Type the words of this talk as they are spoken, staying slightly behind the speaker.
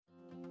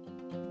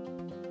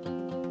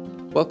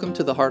Welcome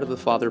to the Heart of the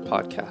Father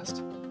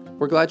podcast.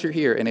 We're glad you're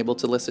here and able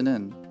to listen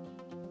in.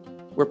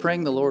 We're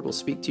praying the Lord will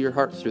speak to your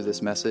heart through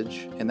this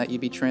message and that you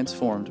be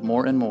transformed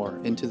more and more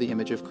into the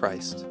image of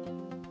Christ.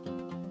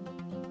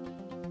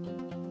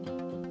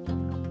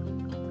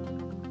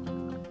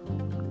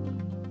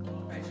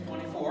 Page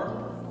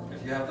 24,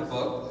 if you have the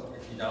book.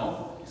 If you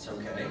don't, it's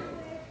okay.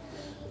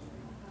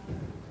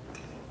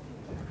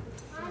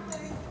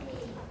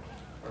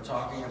 We're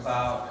talking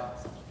about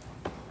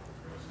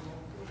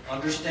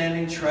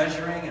understanding,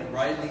 treasuring, and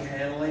rightly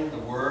handling the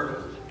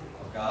Word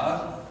of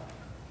God.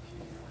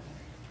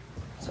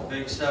 It's a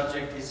big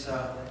subject. It's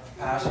a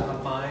passion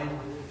of mine,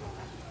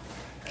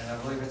 and I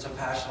believe it's a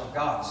passion of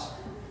God's.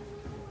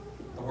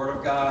 The Word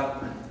of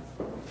God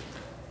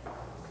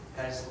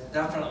has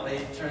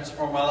definitely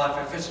transformed my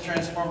life. If it's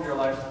transformed your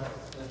life,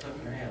 lift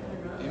up your hand.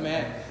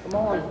 Amen. Come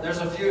on. There's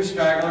a few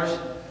stragglers.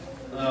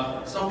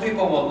 Some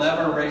people will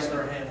never raise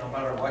their hand no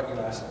matter what you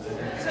ask them to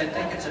do because they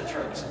think it's a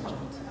trick.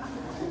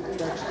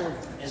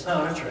 It's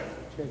not a trick.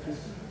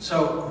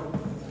 So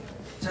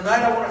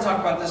tonight I want to talk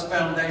about this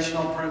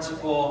foundational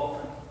principle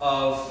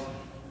of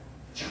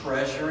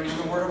treasuring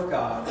the Word of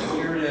God. And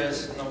here it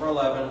is, number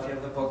 11. If you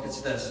have the book,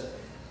 it's this.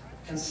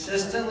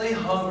 Consistently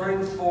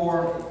hungering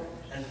for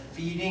and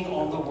feeding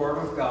on the Word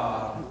of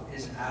God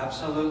is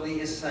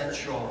absolutely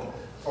essential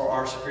for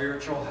our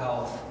spiritual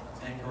health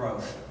and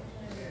growth.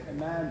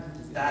 Amen.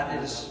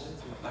 That is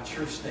a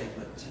true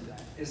statement.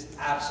 It is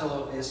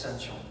absolutely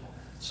essential.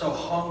 So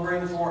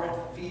hungering for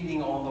and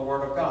feeding on the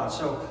Word of God.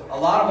 So a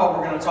lot of what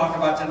we're going to talk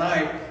about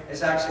tonight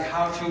is actually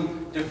how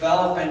to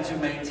develop and to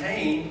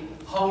maintain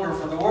hunger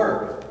for the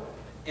Word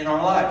in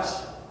our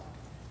lives.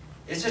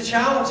 It's a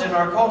challenge in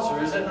our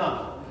culture, is it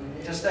not?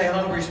 To stay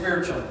hungry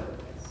spiritually.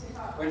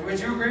 Would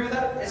you agree with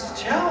that? It's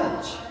a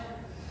challenge.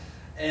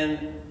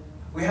 And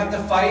we have to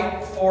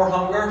fight for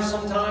hunger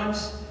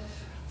sometimes,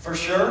 for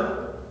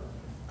sure.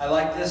 I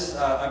like this.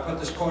 I put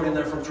this quote in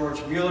there from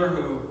George Mueller,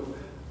 who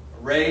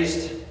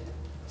raised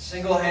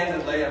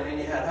single-handedly, I mean,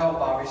 he had help,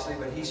 obviously,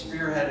 but he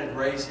spearheaded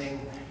raising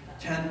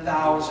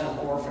 10,000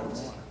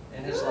 orphans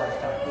in his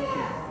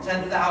lifetime.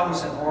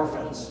 10,000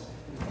 orphans.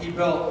 He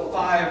built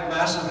 5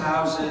 massive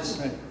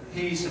houses.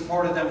 He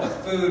supported them with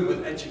food,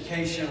 with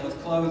education, with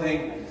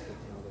clothing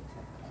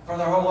for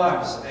their whole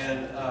lives,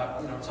 and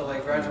until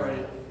they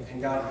graduated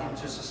and got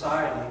into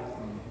society.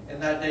 In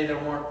that day, there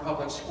weren't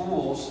public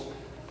schools,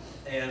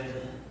 and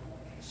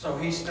so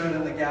he stood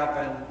in the gap,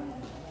 and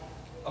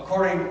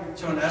according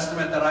to an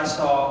estimate that I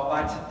saw,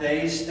 by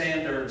today's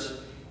standards,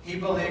 he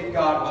believed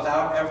God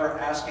without ever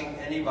asking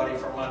anybody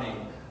for money.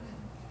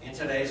 In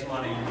today's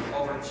money,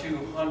 over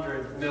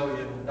 $200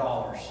 million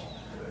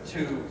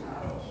to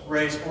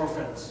raise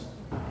orphans.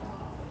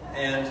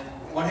 And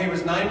when he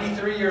was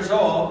 93 years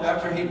old,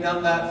 after he'd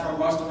done that for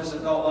most of his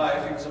adult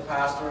life, he was a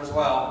pastor as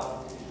well.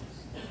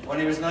 When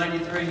he was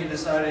 93, he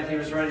decided he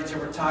was ready to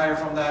retire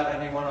from that,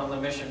 and he went on the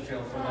mission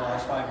field for the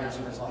last 5 years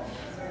of his life.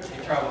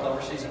 He traveled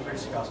overseas and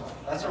preached the gospel.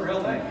 That's a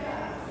real thing.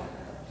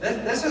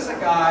 This is a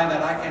guy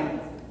that I can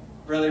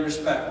really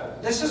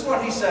respect. This is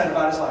what he said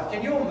about his life.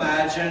 Can you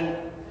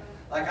imagine?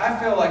 Like, I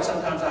feel like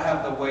sometimes I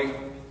have the weight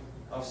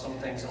of some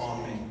things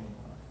on me.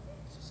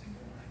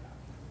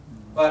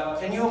 But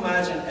can you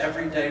imagine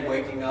every day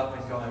waking up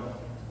and going,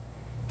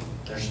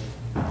 there's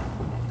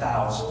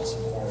thousands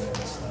of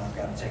orphans that I've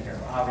got to take care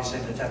of. Obviously,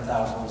 the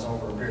 10,000 was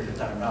over a period of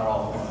time, not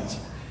all at once.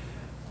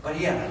 But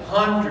he had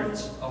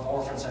hundreds of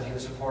orphans that he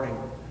was supporting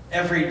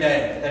every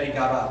day that he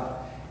got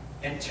up.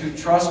 And to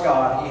trust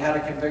God, he had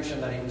a conviction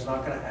that he was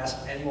not going to ask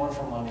anyone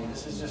for money.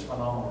 This is just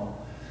phenomenal.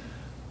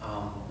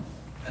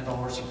 And the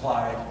Lord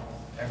supplied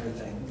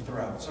everything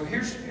throughout. So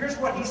here's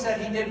what he said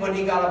he did when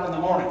he got up in the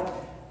morning.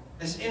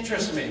 This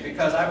interests me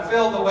because I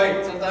feel the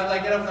weight. Sometimes I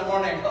get up in the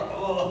morning and go,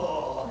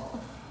 oh.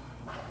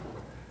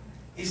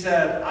 He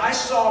said, I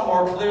saw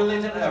more clearly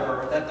than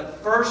ever that the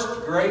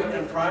first great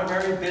and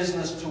primary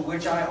business to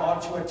which I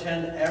ought to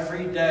attend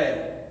every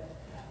day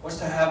was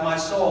to have my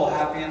soul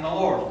happy in the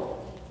Lord.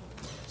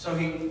 So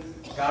he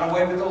got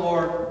away with the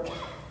Lord.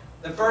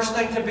 The first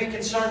thing to be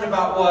concerned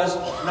about was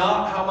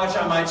not how much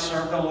I might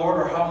serve the Lord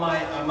or how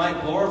I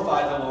might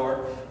glorify the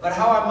Lord, but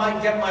how I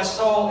might get my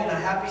soul in a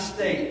happy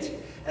state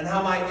and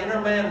how my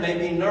inner man may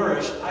be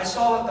nourished. I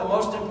saw that the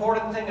most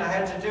important thing I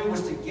had to do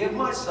was to give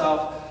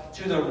myself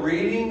to the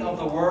reading of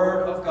the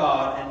Word of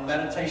God and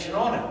meditation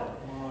on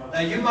it.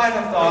 Now you might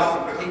have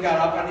thought he got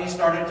up and he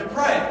started to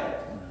pray.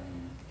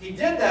 He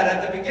did that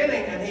at the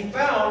beginning, and he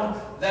found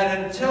that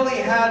until he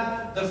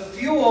had the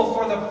fuel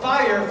for the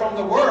fire from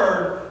the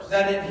Word,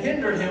 that it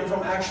hindered him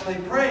from actually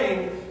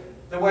praying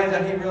the way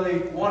that he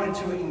really wanted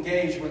to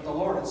engage with the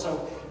Lord. And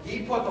so he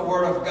put the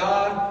Word of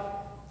God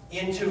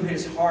into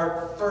his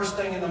heart first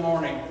thing in the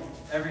morning,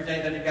 every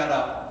day that he got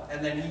up.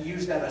 And then he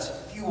used that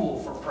as fuel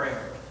for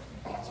prayer.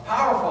 It's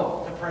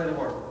powerful to pray the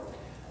Word.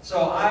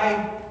 So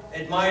I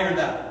admire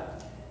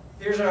that.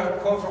 Here's a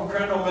quote from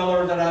Crandall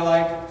Miller that I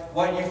like.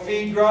 What you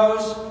feed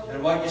grows,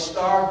 and what you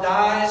starve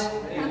dies.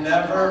 You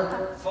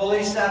never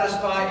fully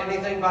satisfy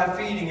anything by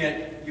feeding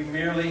it. You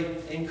merely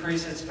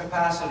increase its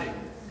capacity.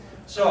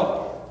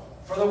 So,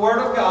 For the Word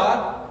of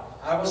God,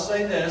 I will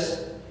say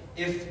this,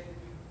 if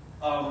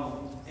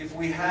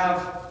we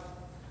have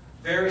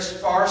very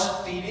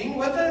sparse feeding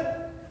with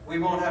it, we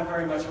won't have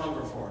very much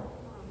hunger for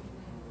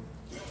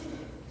it.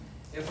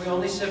 If we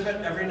only sip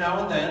it every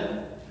now and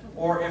then,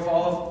 or if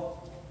all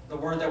of the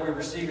word that we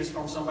receive is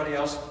from somebody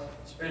else,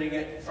 spitting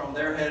it from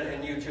their head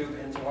in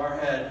YouTube into our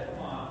head.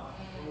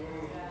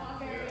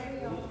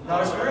 No,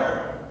 it's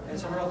real.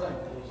 It's a real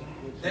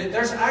thing.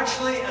 There's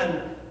actually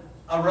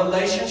a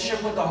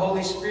relationship with the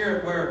Holy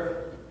Spirit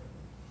where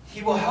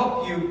He will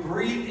help you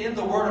breathe in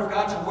the Word of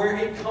God to where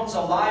it comes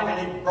alive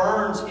and it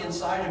burns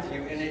inside of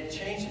you and it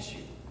changes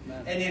you.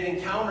 Amen. And it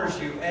encounters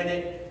you and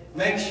it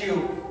makes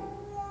you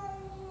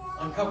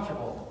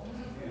uncomfortable.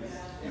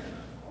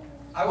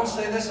 I will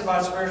say this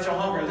about spiritual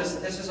hunger.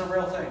 This is a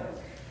real thing.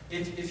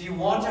 If you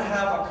want to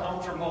have a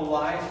comfortable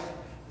life,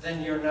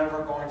 then you're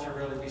never going to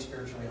really be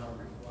spiritually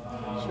hungry.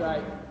 That's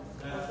right.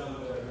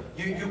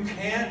 You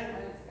can't.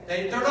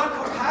 They're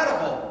not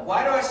compatible.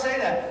 Why do I say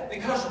that?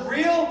 Because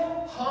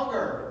real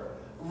hunger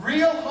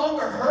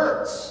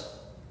hurts.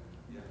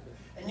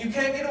 And you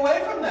can't get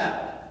away from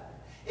that.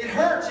 It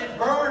hurts, it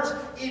burns,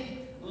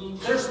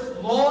 there's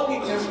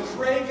longing, there's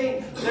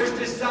craving, there's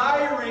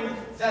desiring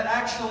that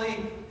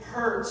actually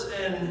hurts.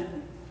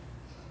 And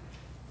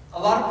a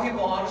lot of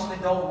people honestly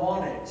don't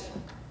want it.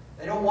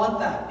 They don't want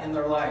that in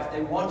their life.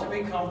 They want to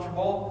be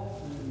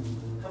comfortable.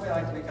 How many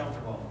like to be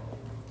comfortable?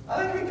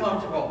 I like to be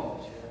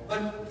comfortable.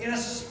 But in a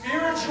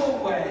spiritual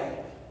way,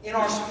 in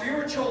our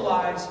spiritual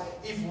lives,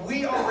 if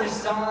we are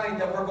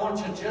resigned that we're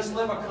going to just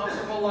live a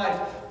comfortable life,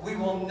 we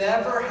will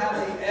never have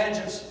the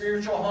edge of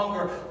spiritual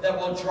hunger that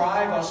will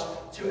drive us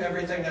to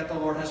everything that the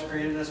Lord has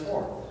created us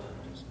for.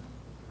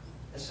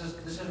 This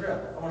is real.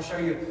 I want to show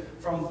you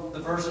from the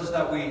verses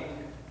that we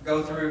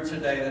go through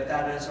today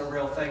that is a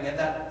real thing, and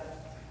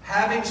that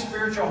having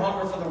spiritual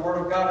hunger for the Word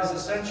of God is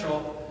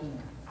essential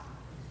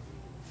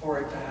for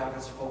it to have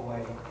its full way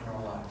in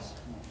our lives.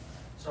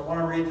 So I want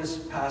to read this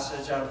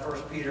passage out of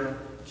 1 Peter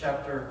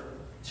chapter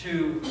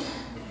 2,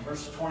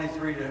 verse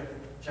 23 to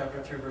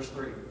chapter 2, verse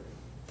 3.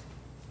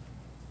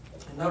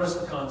 And notice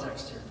the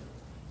context here.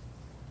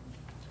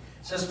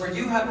 It says, "For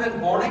you have been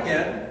born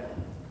again,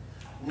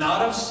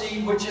 not of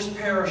seed which is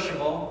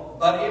perishable,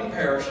 but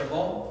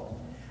imperishable,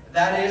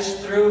 that is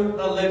through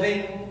the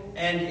living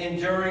and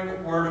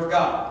enduring Word of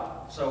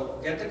God." So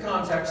get the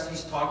context.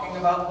 He's talking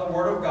about the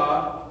Word of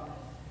God.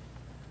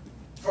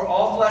 "For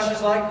all flesh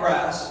is like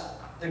grass.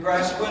 The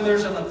grass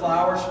withers and the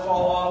flowers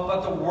fall off,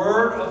 but the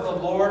word of the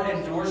Lord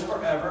endures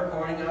forever,"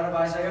 quoting out of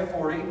Isaiah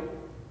 40.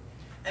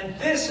 "And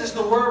this is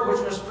the word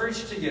which was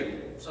preached to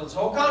you." So this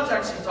whole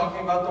context, he's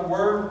talking about the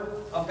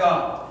Word of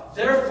God.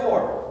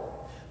 "Therefore,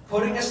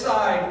 putting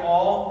aside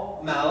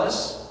all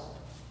malice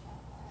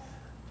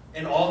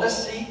and all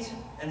deceit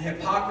and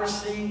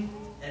hypocrisy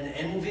and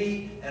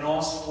envy and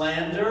all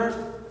slander,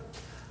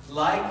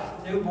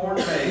 like newborn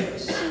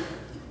babes,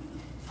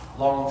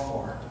 long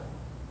for,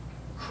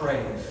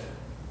 crave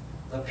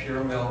the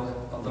pure milk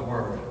of the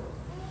Word."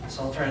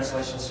 Some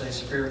translations say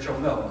spiritual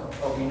milk.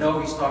 But we know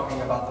he's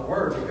talking about the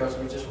Word because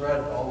we just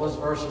read all those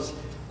verses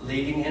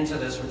leading into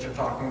this, which are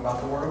talking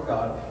about the Word of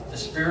God. The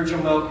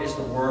spiritual milk is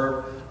the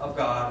Word of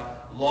God.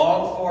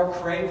 "Long for,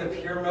 crave the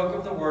pure milk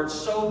of the Word,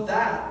 so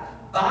that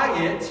by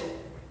it,"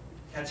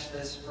 catch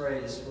this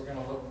phrase, we're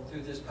going to look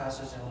through this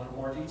passage in a little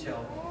more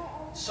detail.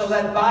 "So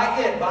that by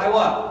it," by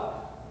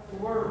what?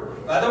 The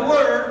Word. "By the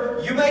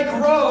Word, you may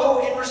grow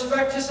in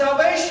respect to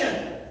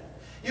salvation."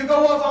 You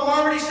go, "Well, if I'm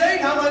already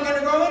saved, how am I going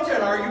to grow into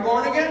it? Are you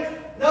born again?"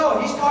 No,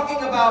 he's talking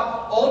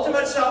about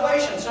ultimate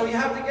salvation. So you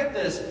have to get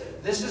this.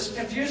 This is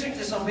confusing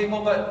to some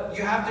people, but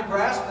you have to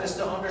grasp this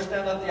to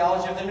understand the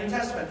theology of the New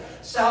Testament.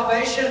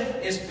 Salvation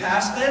is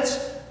past tense,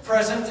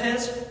 present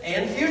tense,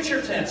 and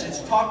future tense. It's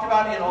talked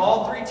about in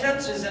all three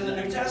tenses in the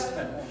New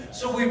Testament.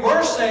 So we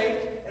were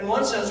saved, in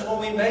one sense, when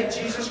we made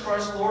Jesus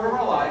Christ Lord of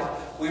our life.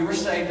 We were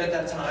saved at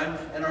that time,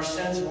 and our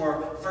sins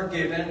were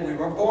forgiven. We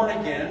were born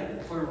again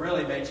if we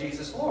really made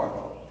Jesus Lord.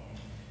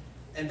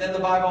 And then the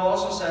Bible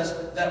also says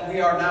that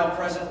we are now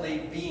presently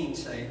being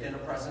saved in the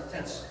present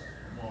tense.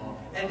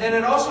 And then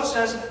it also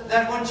says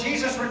that when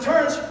Jesus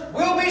returns,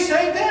 we'll be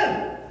saved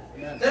then.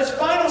 Amen. That's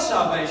final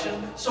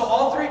salvation. So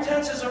all three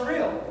tenses are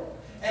real.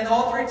 And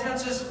all three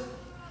tenses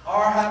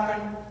have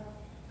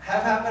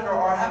happened, or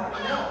are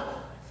happening now.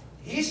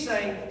 He's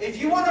saying,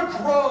 if you want to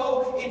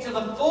grow into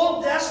the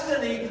full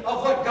destiny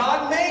of what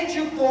God made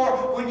you for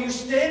when you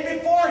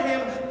stand before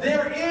Him,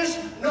 there is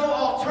no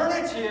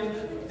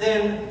alternative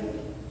than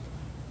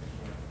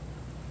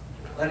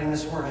letting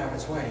this Word have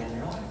its way in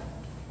your life.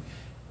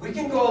 We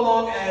can go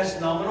along as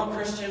nominal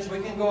Christians.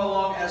 We can go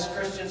along as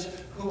Christians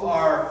who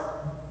are,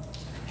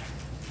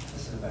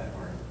 this is a bad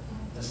word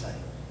to say,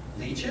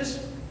 leeches?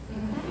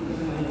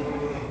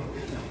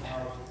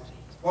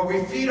 Where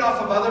we feed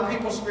off of other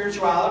people's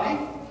spirituality.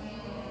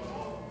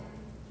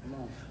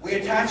 We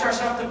attach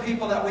ourselves to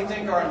people that we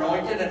think are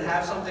anointed and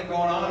have something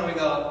going on, and we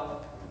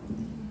go,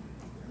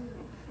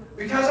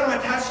 because I'm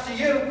attached to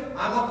you,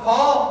 I'm of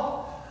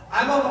Paul,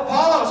 I'm of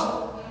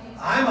Apollos,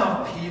 I'm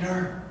of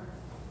Peter.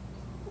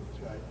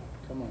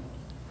 Come on.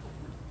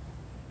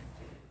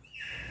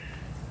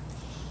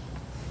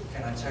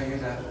 Can I tell you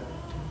that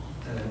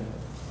the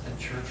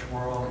church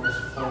world is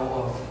full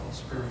of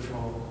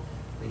spiritual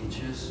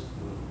leeches?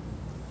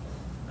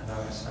 I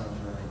know it sounds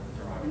really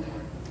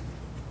derogatory.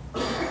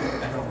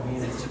 I don't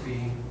mean it to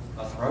be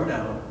a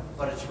throwdown,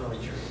 but it's really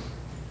true.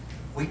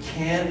 We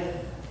can't,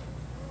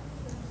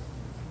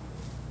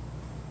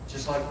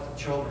 just like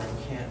children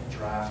can't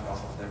draft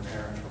off of their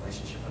parents'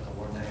 relationship with the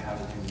Lord, they have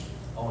to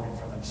own it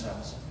for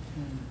themselves.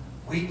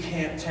 We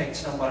can't take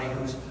somebody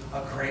who's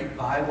a great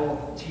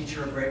Bible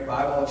teacher, a great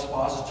Bible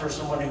expositor,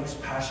 someone who's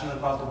passionate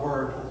about the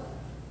Word,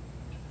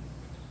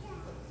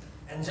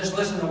 and just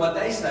listen to what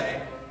they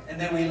say, and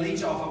then we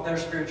leech off of their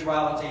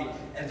spirituality,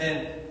 and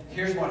then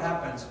here's what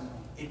happens.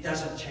 It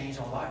doesn't change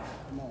our life.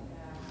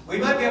 We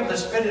might be able to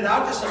spit it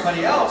out to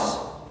somebody else,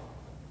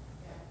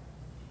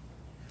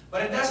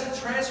 but it doesn't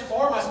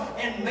transform us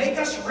and make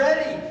us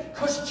ready,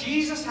 because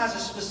Jesus has a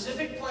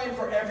specific plan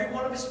for every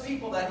one of His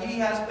people that He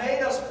has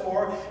made us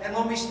for. And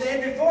when we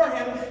stand before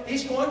Him,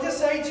 He's going to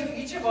say to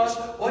each of us,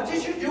 what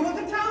did you do with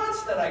the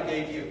talents that I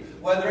gave you?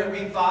 Whether it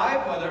be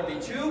 5, whether it be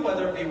 2,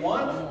 whether it be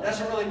 1, it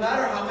doesn't really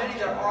matter how many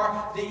there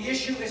are. The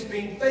issue is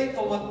being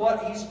faithful with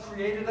what He's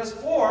created us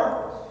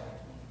for.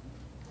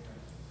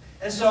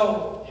 And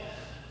so,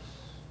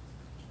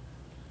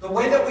 the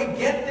way that we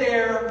get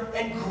there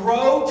and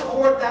grow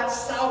toward that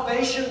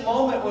salvation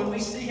moment when we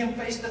see Him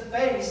face to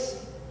face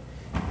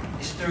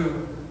is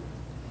through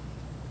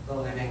the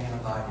living and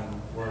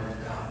abiding Word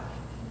of God.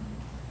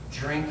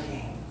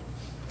 Drinking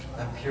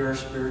the pure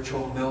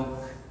spiritual milk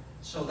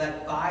so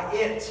that by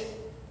it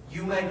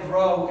you may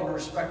grow in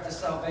respect to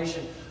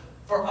salvation.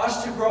 For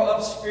us to grow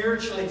up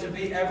spiritually to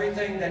be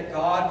everything that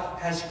God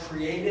has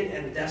created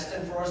and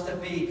destined for us to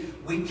be,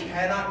 we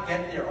cannot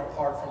get there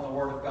apart from the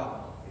Word of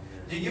God.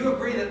 Do you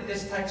agree that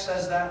this text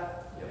says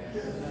that?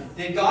 Yes.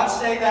 Did God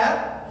say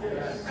that?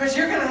 Because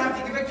you're going to have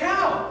to give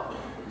account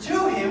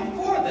to Him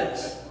for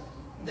this.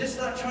 This is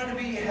not trying to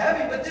be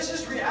heavy, but this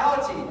is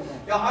reality.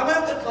 I'm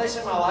at the place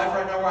in my life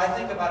right now where I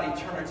think about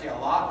eternity a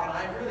lot, and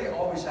I really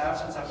always have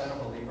since I've been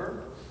a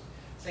believer.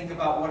 Think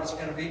about what it's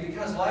going to be,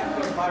 because life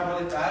goes by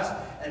really fast.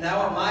 And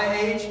now at my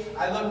age,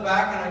 I look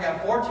back and I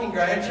got 14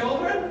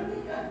 grandchildren,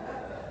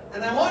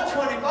 and I want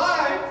 25.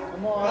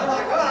 But I'm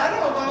like, God, I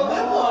don't know if I'll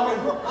live long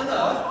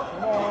enough.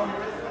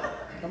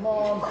 Come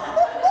on.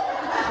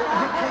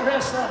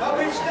 But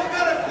we've still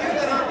got a few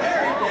that aren't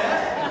married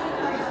yet.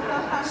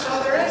 So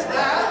there is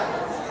that.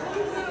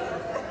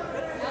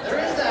 There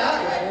is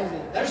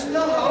that. There's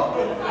still hope.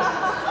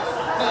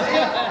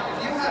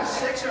 If you have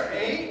 6 or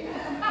 8,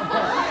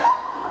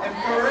 if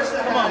Marissa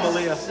Come on,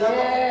 Malia. has 7,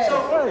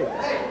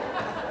 hey,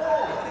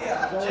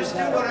 just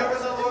do whatever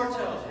the Lord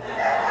tells you.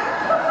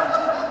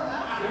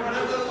 Do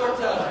whatever the Lord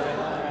tells you.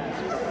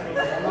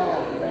 Come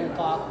on,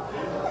 Grandpa.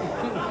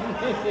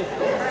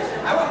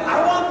 I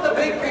want the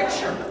big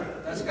picture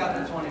that's got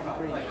the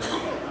 25.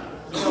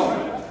 So,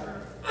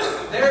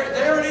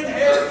 they're an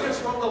inheritance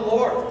from the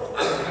Lord.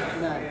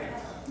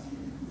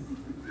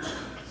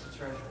 It's a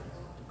treasure.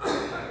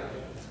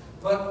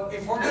 But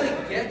if we're going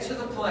to get to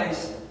the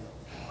place,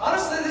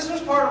 honestly, this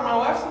was part of my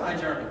wife's and my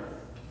journey.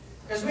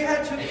 Because we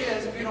had 2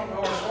 kids, if you don't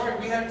know our story,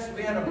 we had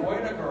a boy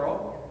and a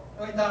girl,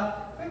 and we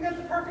thought, we've got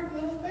the perfect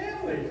little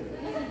family.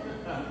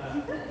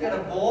 We got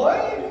a boy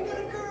and we got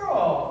a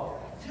girl.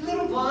 2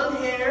 little blonde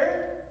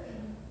hair,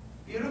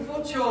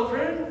 beautiful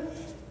children.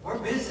 We're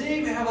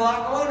busy, we have a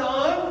lot going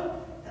on,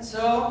 and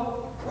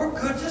so we're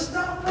good to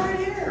stop right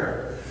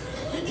here.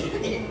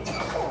 And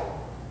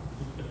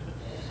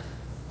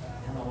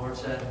the Lord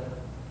said,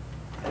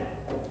 I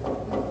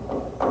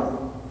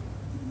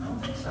don't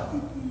think so.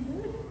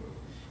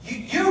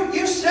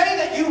 You say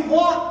that you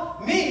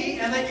want me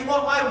and that you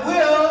want my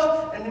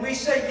will, and we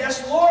say,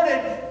 yes, Lord,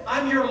 and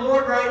I'm your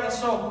Lord, right? And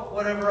so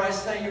whatever I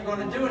say, you're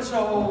going to do it.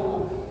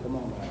 So Come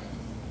on, man.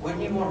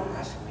 wouldn't you want to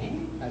ask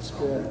me? That's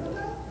good.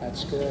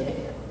 That's good.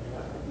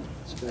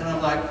 That's good. And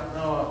I'm like,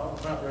 no,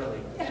 not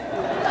really.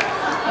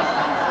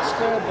 That's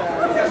good,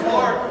 Dad. Because,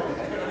 Lord,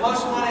 the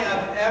most money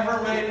I've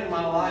ever made in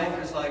my life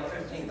is like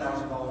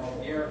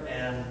 $15,000 a year,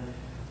 and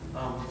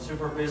I'm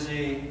super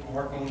busy. I'm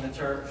working in the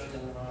church,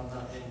 and I'm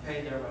not getting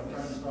paid there, but I'm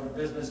trying to start a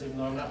business even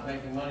though I'm not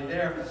making money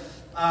there.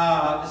 This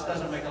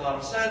doesn't make a lot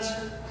of sense.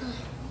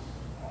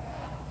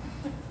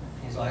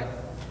 He's like,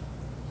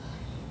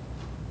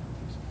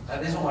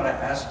 that isn't what I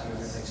asked you, if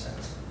it makes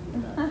sense.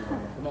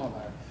 Come on,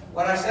 man.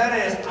 What I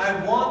said is,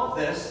 I want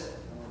this.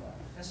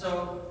 And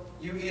so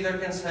you either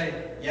can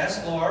say,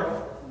 yes, Lord,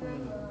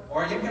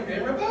 or you can be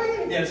in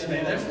rebellion against me.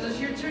 There's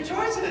your 2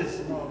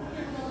 choices.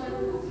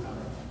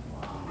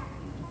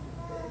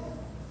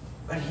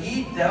 But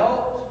He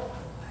dealt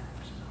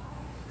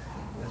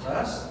with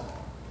us,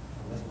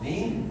 with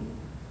me.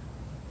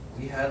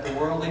 We had the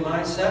worldly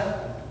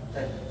mindset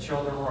that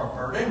children were a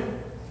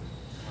burden,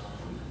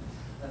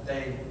 that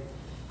they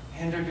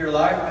hindered your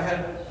life. I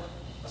had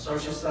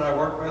associates that I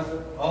worked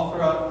with all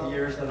throughout the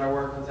years that I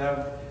worked with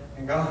them,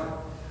 and go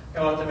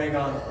up to me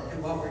going, hey,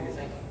 what were you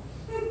thinking?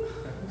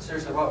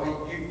 Seriously,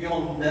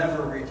 you'll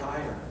never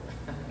retire.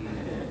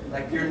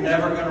 Like, you're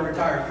never going to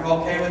retire. You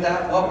okay with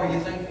that? What were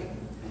you thinking?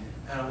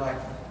 And I'm like,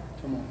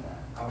 Come on.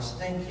 I was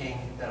thinking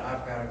that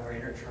I've got a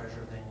greater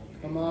treasure than you.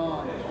 Come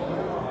on.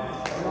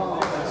 Come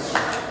on. That's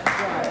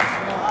right.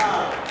 Come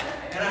on.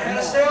 And I had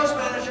a sales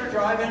manager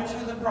drive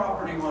into the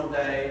property one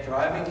day,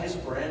 driving his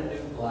brand new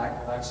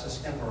black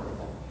Lexus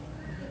convertible.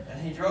 And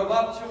he drove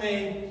up to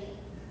me,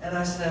 and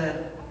I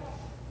said,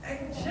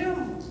 "Hey,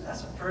 Jim,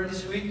 that's a pretty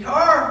sweet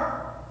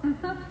car."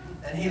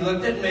 And he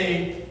looked at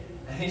me,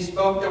 and he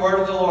spoke the word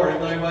of the Lord,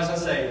 even though he wasn't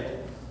saved.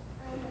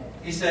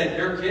 He said,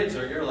 "Your kids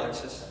are your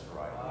Lexus."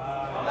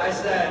 I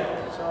said,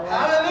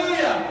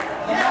 "Hallelujah!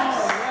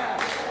 Yes!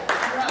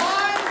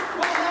 Mine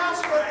will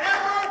last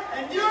forever,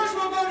 and yours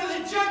will go to the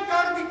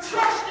junkyard and be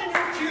crushed in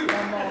your cube."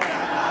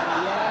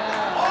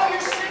 All your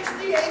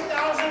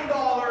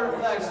 $68,000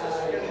 Lexus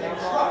are going to be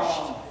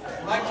crushed.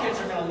 My kids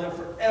are going to live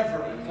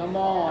forever. Come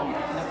on.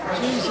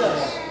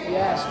 Jesus.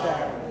 Yes,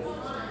 Daddy.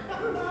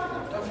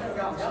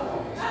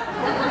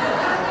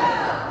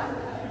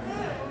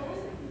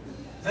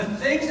 The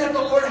things that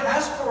the Lord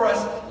has for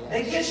us,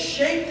 they get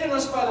shaped in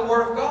us by the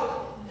Word of God.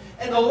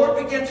 And the Lord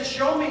began to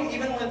show me,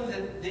 even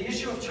with the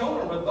issue of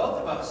children, with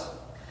both of us.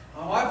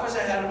 My wife was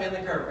ahead of me in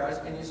the curve. Guys,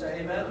 can you say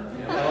amen?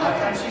 Yeah. A lot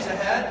of times she's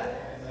ahead.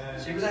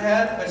 She was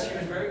ahead, but she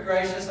was very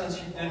gracious, and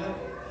she didn't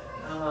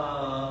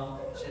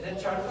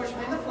try to push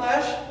me in the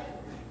flesh.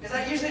 Because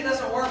that usually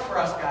doesn't work for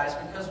us, guys,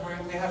 because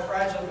we have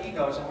fragile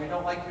egos, and we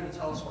don't like you to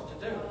tell us what to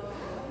do.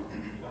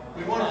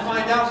 We want to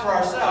find out for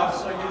ourselves,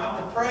 so you have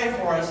to pray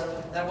for us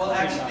that we'll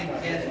actually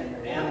get it.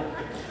 And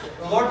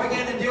the Lord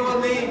began to deal with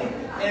me,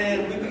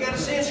 and we began to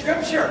see in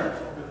Scripture,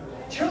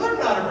 children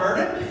are not a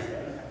burden.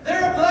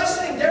 They're a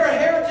blessing. They're a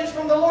heritage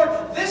from the Lord.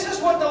 This is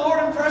what the Lord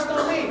impressed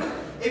on me.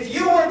 If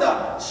you were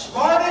the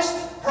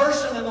smartest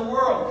person in the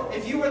world,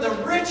 if you were the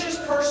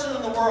richest person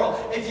in the world,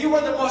 if you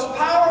were the most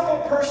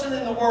powerful person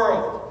in the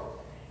world,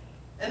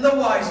 and the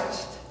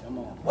wisest,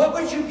 what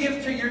would you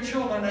give to your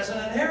children as an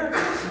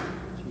inheritance?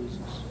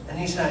 And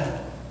he said,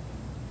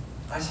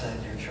 I said,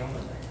 your children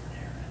are your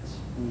inheritance.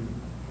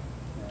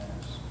 Yes.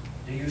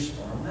 Do you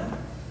sperm them?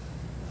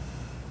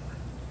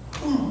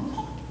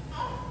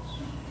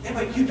 Yeah,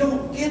 but you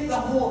don't get the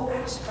whole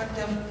aspect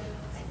of, I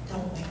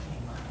don't make any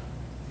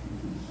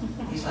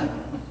money. He's like, I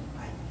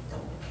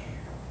don't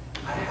care.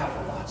 I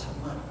have lots of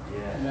money.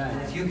 Yeah.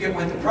 And if you get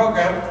with the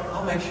program,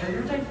 I'll make sure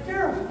you're taken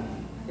care of.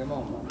 Come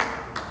on.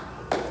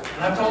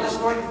 And I've told this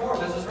story before.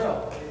 This is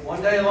real.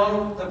 One day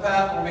along the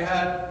path when we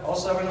had all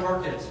 7 of our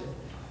kids,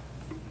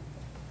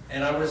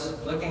 and I was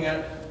looking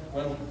at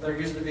when there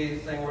used to be a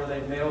thing where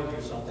they mailed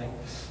you something,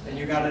 and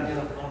you got it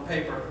on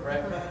paper,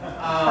 right?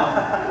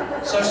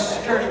 Social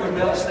Security would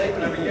mail a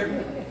statement every year.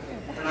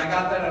 And I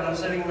got that, and I'm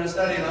sitting in my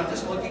study, and I'm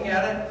just looking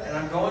at it, and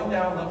I'm going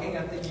down looking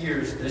at the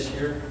years. This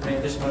year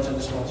made this much and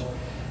this much.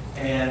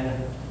 And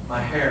my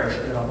hair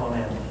stood up on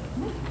end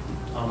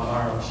on my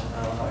arms. And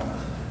I was like, oh my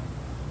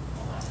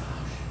gosh.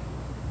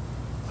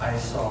 I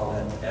saw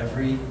that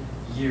every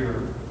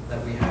year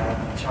that we had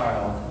a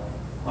child,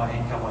 my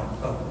income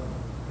went boom,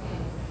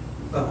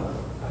 boom,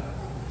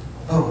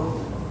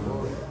 boom,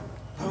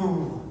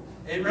 boom.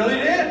 It really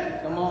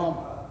did. Come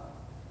on.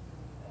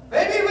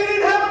 Maybe we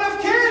didn't have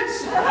enough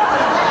kids. Come on.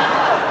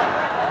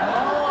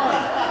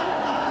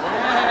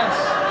 Yes.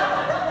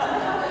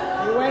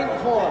 You're waiting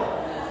for it.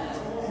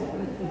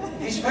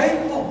 He's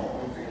faithful.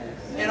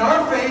 And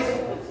our faith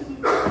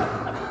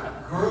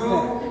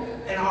grew,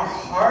 and our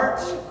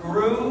hearts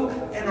grew,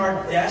 and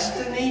our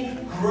destiny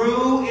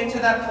grew into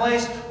that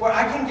place where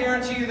I can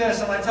guarantee you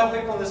this, and I tell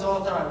people this all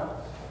the time.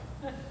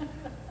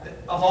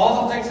 Of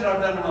all the things that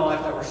I've done in my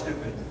life that were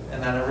stupid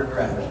and that I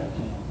regret,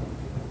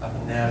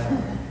 I've never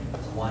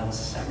 1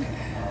 second of my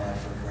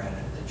life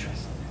regretted the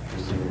trust.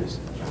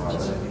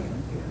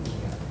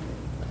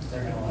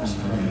 They're going to last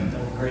forever.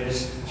 They're the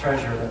greatest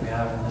treasure that we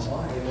have in this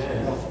life.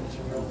 It's a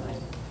real thing.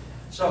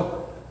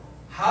 So,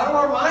 how do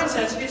our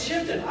mindsets get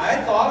shifted?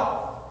 I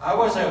thought I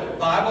was a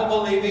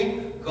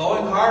Bible-believing,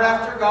 going hard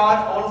after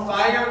God, on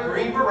fire,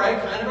 green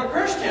beret kind of a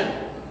Christian.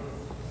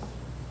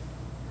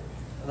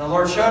 And the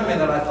Lord showed me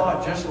that I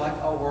thought just like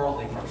a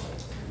worldly person.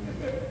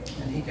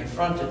 And He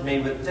confronted me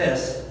with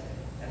this,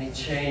 and He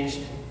changed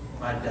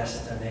my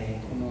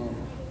destiny. Come on.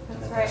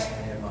 That's right.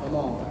 Come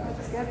on.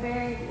 That's good,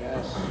 Barry.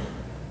 Yes.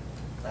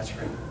 That's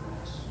right.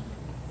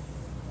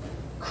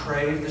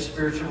 Crave the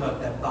spiritual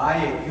milk, that by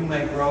it you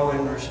may grow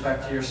in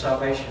respect to your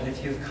salvation,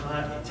 if you've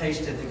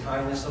tasted the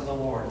kindness of the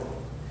Lord.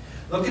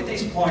 Look at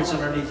these points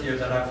underneath here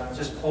that I've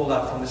just pulled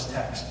out from this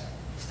text.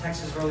 This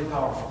text is really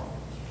powerful.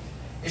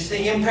 It's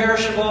the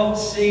imperishable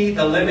seed,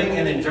 the living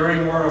and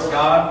enduring Word of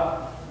God.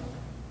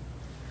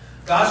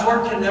 God's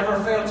Word can never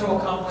fail to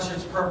accomplish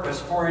its purpose,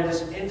 for it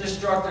is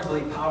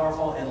indestructibly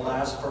powerful and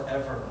lasts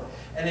forever.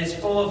 And it's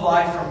full of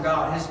life from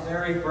God, His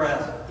very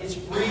breath. It's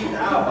breathed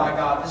out by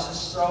God. This is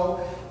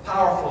so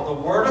powerful.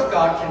 The Word of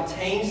God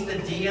contains the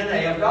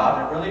DNA of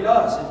God. It really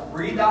does. It's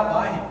breathed out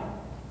by Him.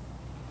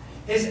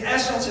 His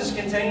essence is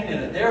contained in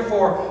it.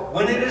 Therefore,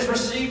 when it is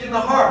received in the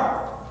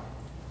heart,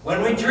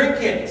 when we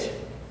drink it,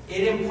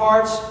 It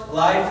imparts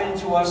life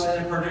into us,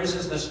 and it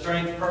produces the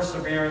strength,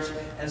 perseverance,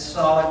 and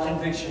solid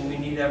conviction we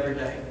need every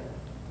day.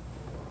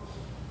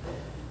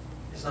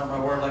 Is not my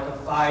word like a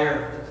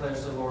fire,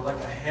 declares the Lord, like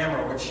a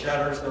hammer which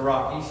shatters the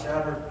rock. He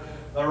shattered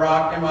the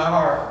rock in my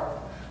heart.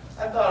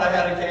 I thought I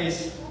had a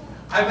case.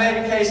 I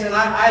made a case, and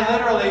I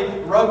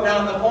literally wrote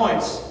down the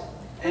points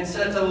and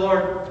said to the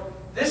Lord,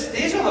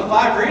 these are the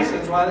 5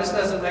 reasons why this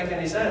doesn't make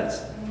any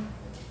sense.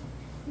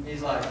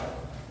 He's like,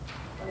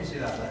 let me see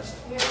that list.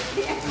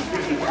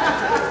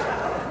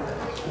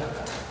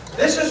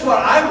 This is what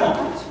I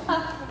want.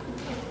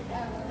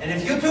 And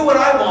if you do what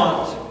I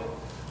want,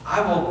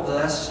 I will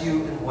bless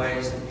you in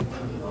ways that you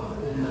could not.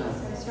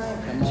 That's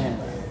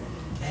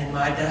right. In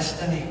my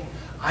destiny.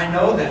 I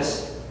know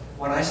this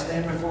when I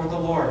stand before the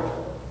Lord.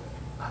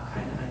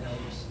 I know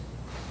this.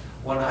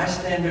 When I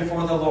stand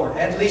before the Lord,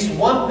 at least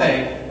one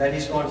thing that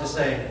He's going to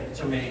say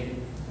to me,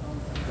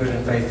 good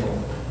and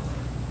faithful,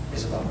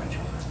 is about my children.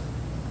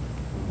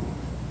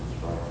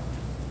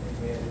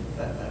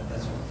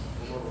 That's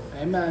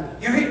what. Amen.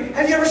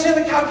 Have you ever seen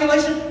the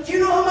calculation? Do you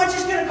know how much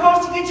it's going to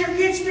cost to get your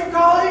kids through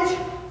college?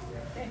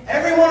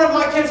 Every one of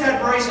my kids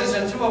had braces,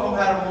 and 2 of them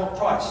had them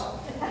twice.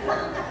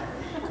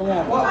 Come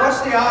on.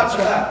 What's the odds of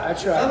that?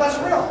 That's right. No, that's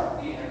real.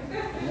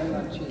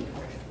 Never cheat.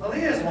 Well,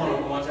 he is one of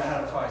the ones that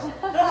had it twice.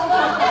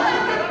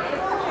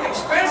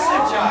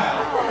 Expensive child.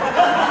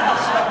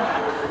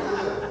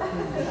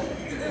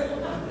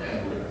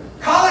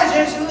 College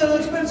is a little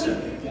expensive.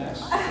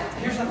 Yes.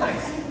 Here's the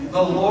thing.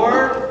 The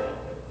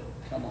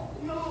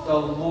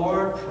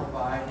Lord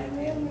provided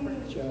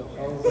in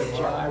Jehovah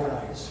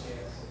Jireh.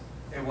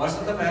 It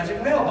wasn't the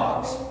magic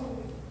mailbox.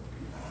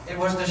 It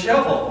was the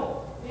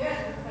shovel.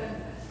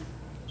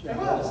 It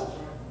was.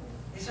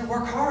 He said,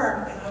 work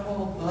hard, and I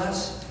will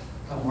bless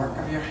the work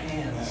of your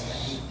hands. And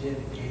He did,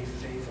 gave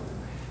favor.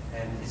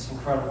 And it's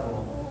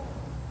incredible.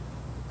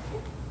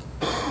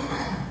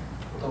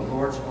 The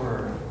Lord's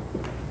word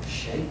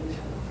shaped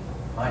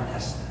my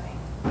destiny.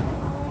 The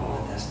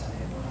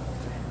destiny of my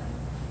family.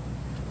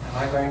 And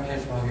my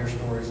grandkids will hear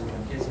stories, and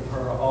my kids have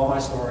heard all my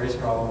stories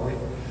probably,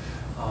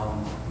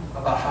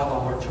 about how the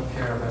Lord took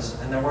care of us.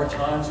 And there were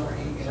times where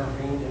He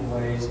intervened in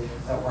ways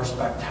that were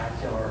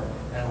spectacular,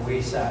 and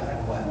we sat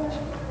and wept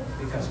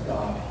because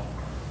God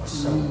was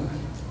so good.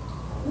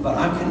 But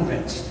I'm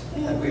convinced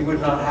that we would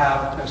not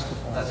have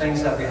the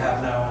things that we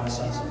have now in the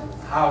sense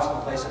of the house,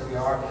 the place that we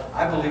are.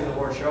 I believe the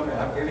Lord showed me,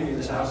 I've given you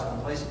this house and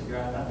the place that you're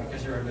at, not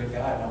because you're a good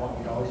guy and I want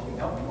you to always be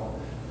comfortable,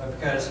 but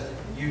because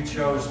you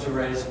chose to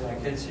raise my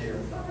kids here.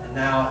 And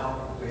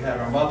now we had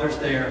our mothers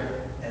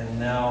there, and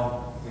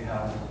now we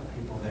have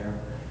people there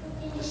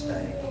to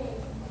stay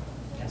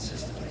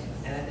consistently.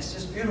 And it's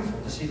just beautiful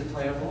to see the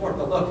plan of the Lord.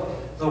 But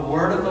look, the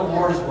word of the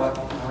Lord is what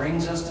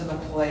brings us to the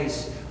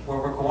place where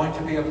we're going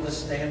to be able to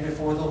stand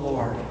before the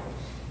Lord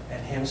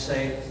and Him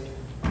say,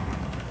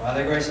 by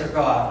the grace of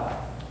God,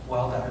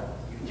 well done.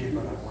 You did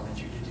what I wanted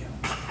you to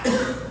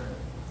do.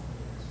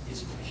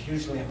 It's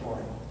hugely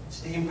important.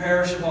 It's the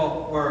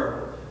imperishable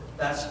word.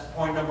 That's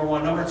point number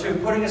 1. Number 2,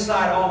 putting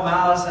aside all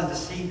malice and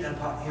deceit and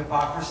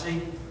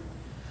hypocrisy.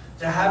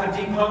 To have a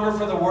deep hunger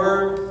for the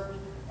word,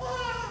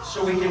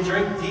 so we can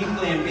drink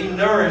deeply and be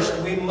nourished,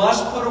 we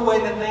must put away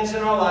the things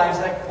in our lives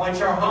that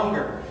quench our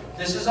hunger.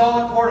 This is all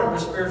important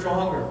with spiritual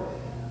hunger.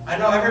 I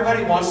know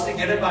everybody wants to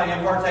get it by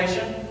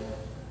impartation.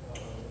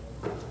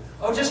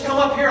 Oh, just come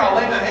up here, I'll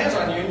lay my hands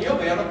on you, and you'll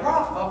be a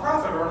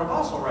prophet or an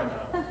apostle right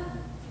now.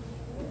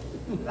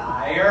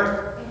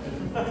 Liar.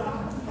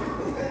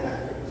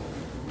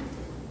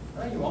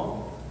 No, you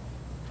won't.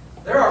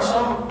 There are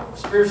some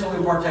spiritual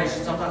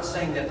impartations. I'm not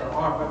saying that there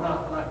aren't, but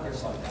not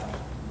gifts like that.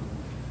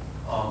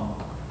 No.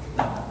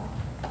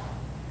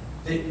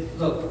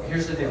 Look,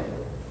 here's the deal.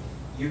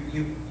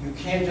 You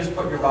can't just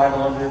put your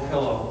Bible under your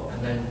pillow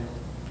and then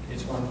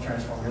it's going to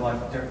transform your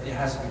life. It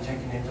has to be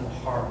taken into the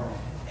heart,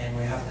 and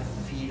we have to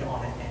feed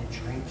on it and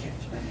drink it.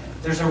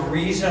 There's a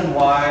reason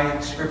why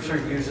Scripture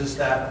uses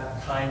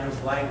that kind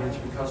of language,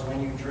 because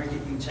when you drink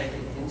it, you take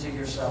it into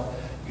yourself,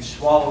 you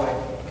swallow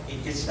it,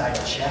 it gets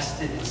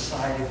digested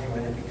inside of you,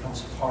 and it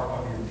becomes part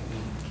of your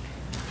being.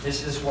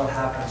 This is what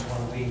happens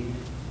when we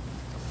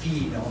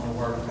feed on the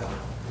Word of God.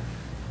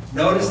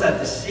 Notice that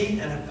deceit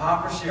and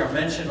hypocrisy are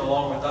mentioned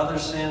along with other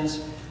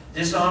sins.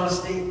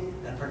 Dishonesty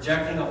and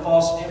projecting a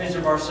false image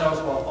of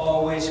ourselves will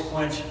always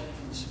quench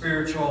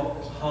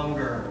spiritual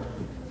hunger.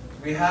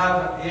 We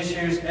have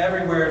issues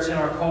everywhere. It's in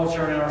our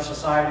culture and in our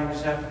society. We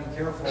just have to be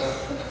careful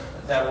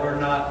that we're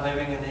not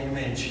living an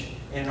image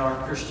in our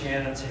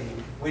Christianity.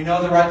 We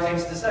know the right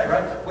things to say,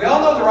 right? We all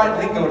know the right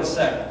lingo to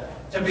say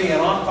to be an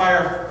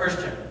on-fire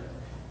Christian.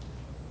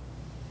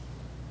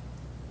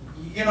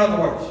 You know the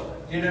words.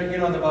 You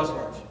know the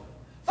buzzwords.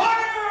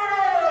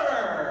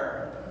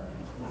 Fire!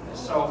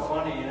 It's so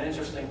funny and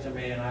interesting to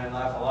me, and I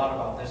laugh a lot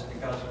about this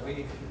because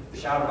we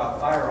shout about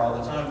fire all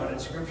the time, but in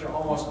Scripture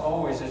almost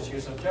always it's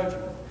use of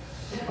judgment.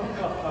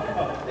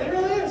 It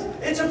really is.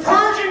 It's a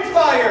purging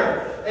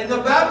fire. And the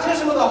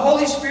baptism of the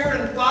Holy Spirit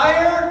and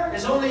fire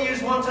is only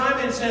used one time.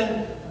 It's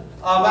in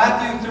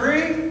Matthew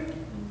 3.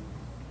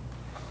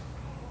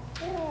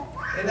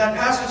 In that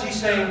passage,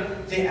 he's saying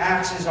the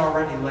axe is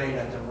already laid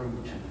at the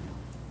root.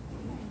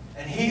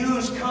 And he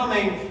who's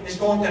coming is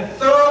going to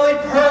thoroughly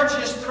purge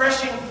his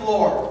threshing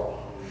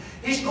floor.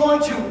 He's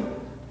going to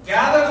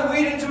gather the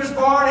wheat into his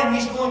barn, and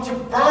he's going to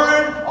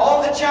burn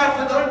all the chaff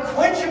with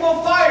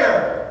unquenchable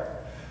fire.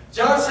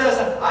 John says,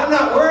 I'm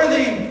not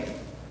worthy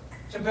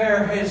to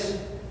bear his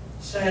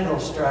sandal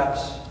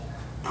straps.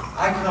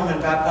 I come in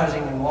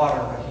baptizing in water,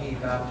 but he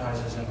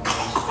baptizes in the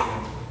Holy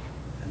Spirit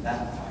and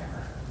that fire.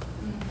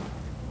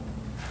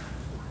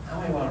 How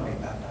many want to be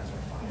baptized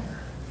with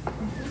fire?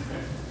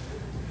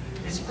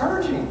 It's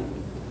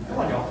purging. Come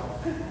on, y'all.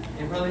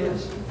 It really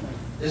is.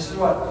 This is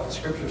what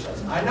Scripture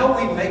says. I know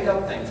we make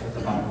up things with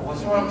the Bible.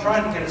 That's what I'm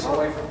trying to get us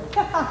away from.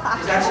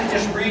 Is actually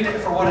just read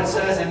it for what it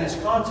says in its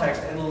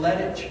context and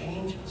let it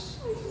change us.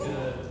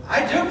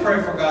 I do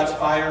pray for God's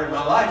fire in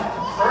my life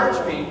to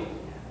purge me,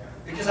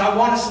 because I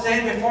want to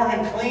stand before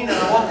Him clean, and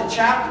I want the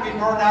chaff to be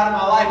burned out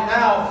of my life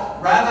now,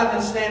 rather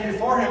than stand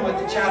before Him with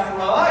the chaff in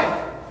my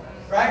life.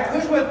 Right?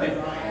 Who's with me?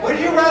 Would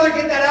you rather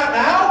get that out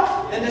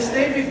now than to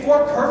stay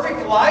before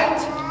perfect light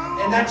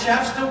and that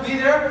chaff still be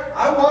there?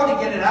 I want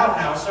to get it out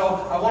now,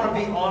 so I want to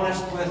be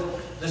honest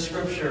with the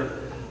Scripture.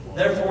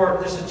 Therefore,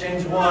 this is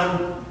James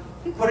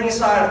 1, putting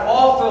aside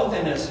all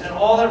filthiness and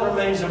all that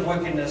remains of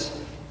wickedness,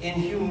 in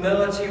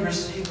humility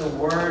receive the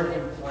word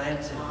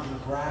implanted,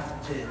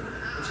 engrafted,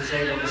 which is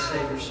able to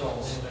save your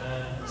souls.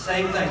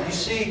 Same thing. You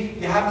see,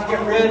 you have to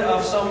get rid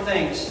of some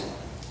things.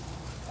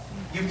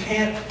 You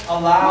can't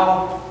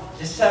allow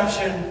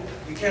deception.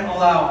 You can't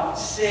allow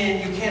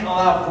sin. You can't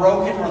allow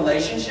broken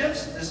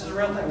relationships. This is a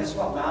real thing. This is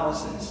what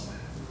malice is.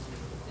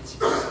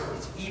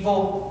 It's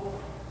evil.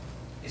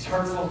 It's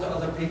hurtful to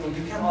other people.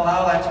 You can't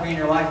allow that to be in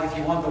your life if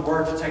you want the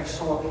word to take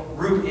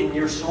root in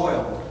your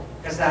soil,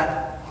 because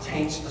that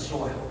taints the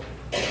soil.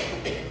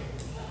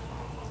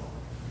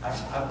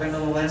 I've been in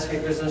the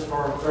landscape business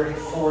for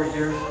 34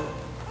 years.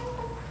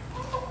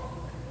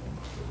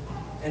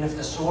 And if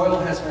the soil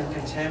has been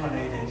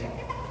contaminated,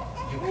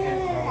 you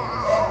can't grow.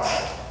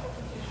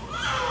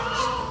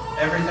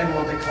 Everything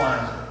will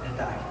decline and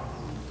die.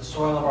 The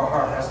soil of our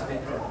heart has to be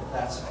pure.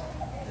 That's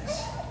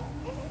this.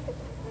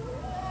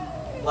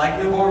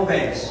 Like newborn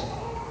babes,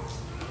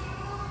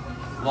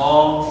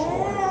 long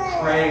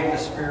for, crave the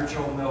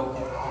spiritual milk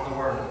of the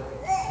Word.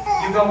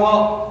 You go,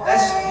 well,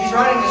 he's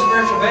writing to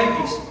spiritual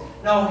babies.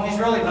 No, he's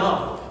really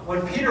not.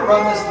 When Peter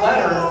wrote this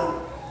letter,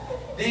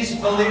 these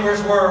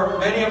believers were,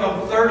 many of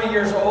them, 30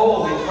 years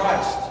old in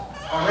Christ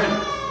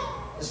already.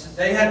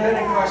 They had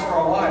been in Christ for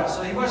a while.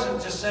 So he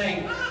wasn't just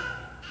saying,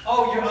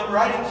 oh, I'm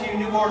writing to you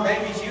newborn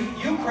babies,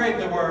 you crave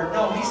the Word.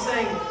 No, he's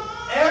saying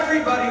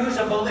everybody who's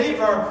a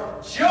believer,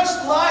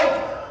 just like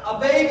a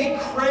baby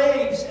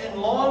craves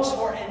and longs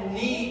for and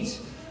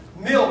needs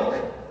milk,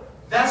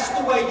 that's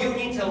the way you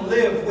need to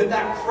live, with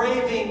that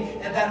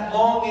craving and that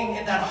longing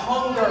and that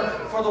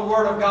hunger for the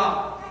Word of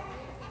God.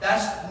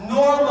 That's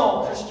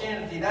normal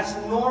Christianity. That's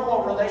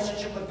normal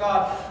relationship with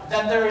God.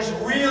 That there is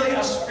really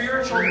a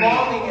spiritual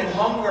longing and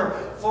hunger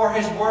for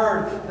His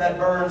Word that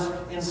burns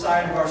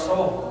inside of our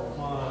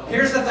soul.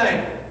 Here's the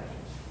thing.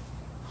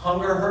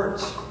 Hunger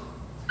hurts.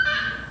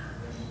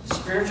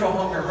 Spiritual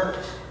hunger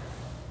hurts.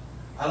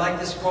 I like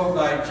this quote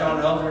by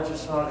John Eldridge.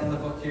 It's not in the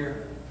book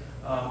here.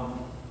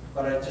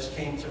 But it just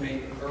came to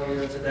me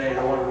earlier today, and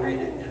I want to read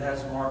it. It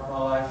has marked my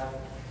life.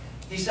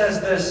 He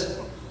says this: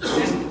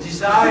 his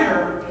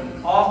desire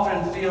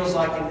often feels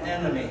like an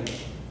enemy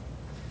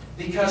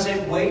because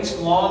it waits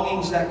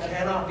longings that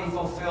cannot be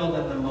fulfilled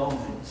in the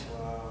moment.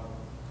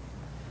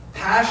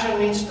 Passion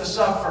means to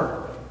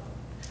suffer.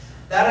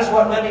 That is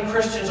what many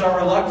Christians are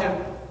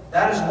reluctant.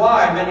 That is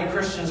why many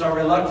Christians are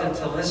reluctant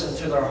to listen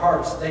to their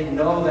hearts. They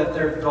know that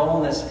their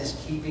dullness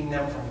is keeping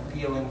them from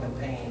feeling the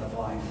pain of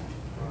life.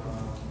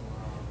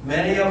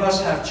 Many of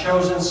us have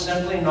chosen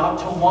simply not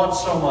to want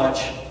so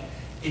much.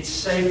 It's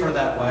safer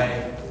that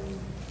way.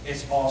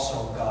 It's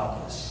also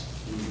godless.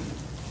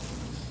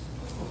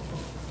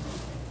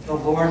 The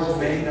Lord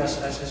made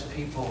us as His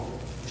people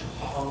to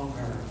hunger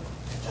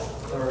and to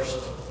thirst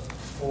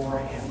for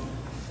Him,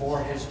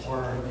 for His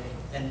Word.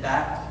 And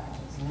that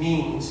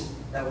means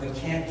that we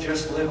can't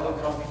just live a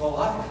comfortable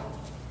life.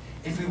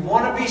 If we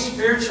want to be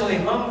spiritually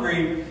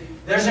hungry,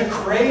 there's a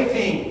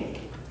craving.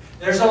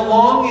 There's a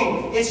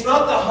longing. It's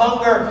not the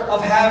hunger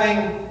of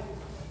having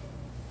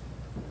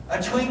a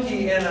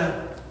Twinkie and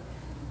a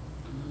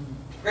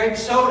grape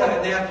soda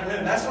in the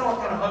afternoon. That's not what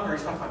kind of hunger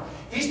he's talking about.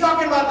 He's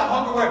talking about the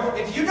hunger where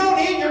if you don't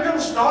eat, you're going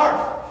to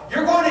starve.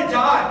 You're going to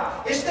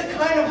die. It's the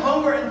kind of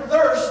hunger and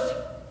thirst.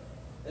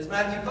 It's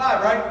Matthew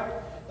 5, right?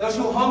 Those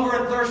who hunger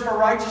and thirst for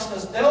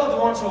righteousness, they're the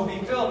ones who will be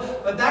filled.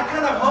 But that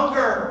kind of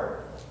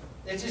hunger,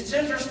 it's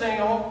interesting.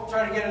 I won't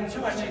try to get into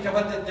too much detail,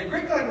 but the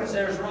Greek language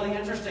there is really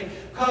interesting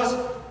because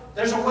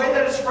there's a way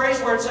that it's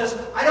phrased where it says,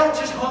 I don't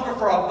just hunger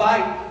for a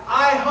bite.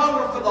 I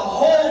hunger for the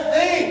whole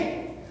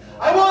thing.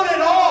 I want it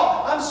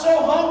all. I'm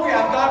so hungry.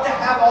 I've got to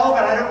have all of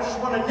it. I don't just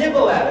want to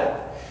nibble at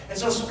it. And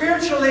so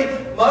spiritually,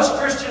 most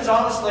Christians,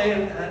 honestly,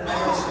 and I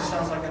know this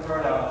sounds like a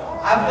throw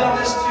out. I've done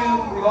this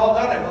too. We've all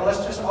done it, but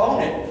let's just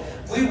own it.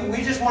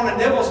 We just want to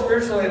nibble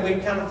spiritually and we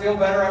kind of feel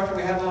better after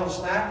we have a little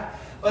snack.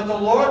 But the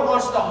Lord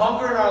wants the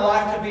hunger in our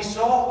life to be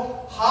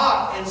so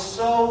hot and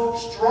so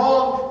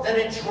strong that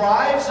it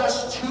drives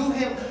us to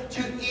Him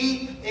to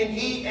eat and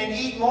eat and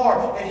eat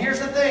more. And here's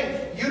the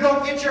thing. You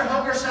don't get your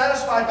hunger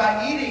satisfied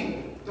by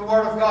eating the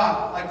Word of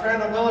God. Like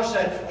Crandall Miller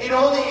said, it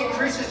only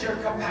increases your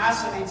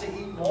capacity to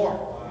eat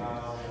more.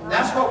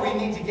 That's what we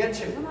need to get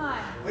to.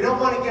 We don't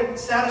want to get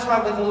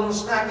satisfied with a little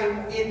snack.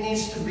 It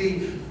needs to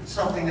be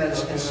something that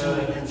is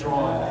consuming and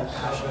drawing and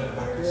passionate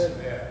about us.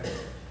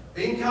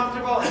 Being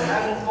comfortable and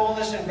having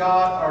fullness in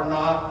God are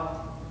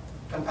not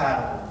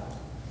compatible.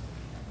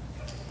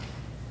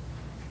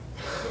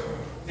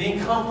 Being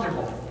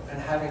comfortable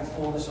and having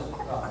fullness of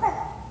God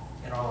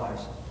in our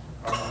lives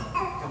are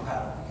not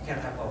compatible. You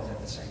can't have both at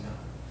the same time.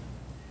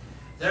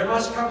 There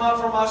must come up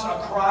from us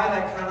a cry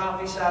that cannot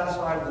be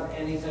satisfied with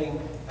anything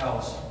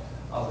else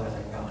other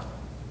than God.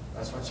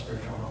 That's what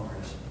spiritual hunger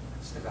is.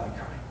 It's the God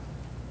cry.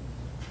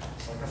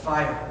 It's like a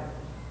fire.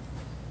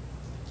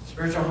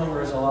 Spiritual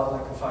hunger is a lot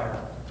like a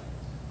fire.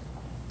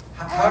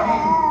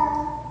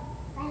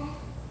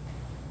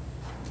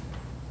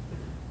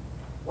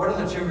 What are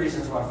the two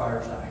reasons why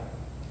fires die?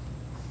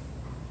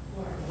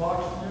 Lack of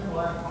oxygen,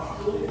 lack of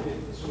possibility of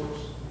hitting the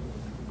source.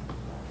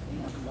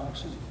 Lack of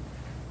oxygen.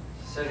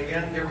 Say it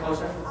again, get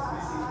closer.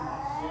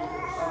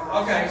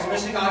 Okay, it's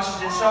missing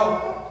oxygen.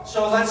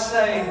 So let's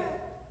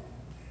say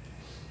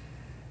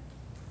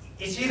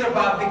it's either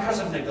because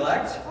of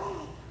neglect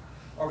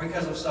or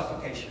because of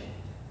suffocation.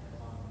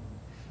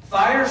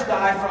 Fires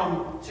die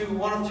from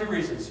one of two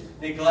reasons.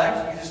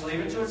 Neglect, you just leave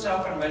it to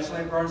itself and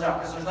eventually it burns out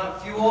because there's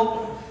not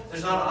fuel,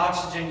 there's not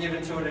oxygen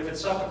given to it if it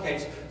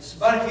suffocates.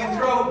 But if you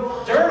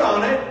throw dirt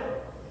on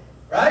it,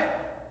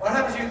 right? What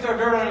happens if you throw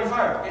dirt on your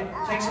fire? It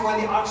takes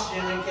away the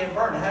oxygen and it can't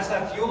burn. It has to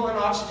have fuel and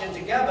oxygen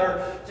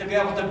together to be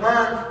able to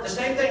burn. The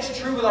same thing's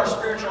true with our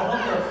spiritual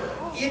hunger.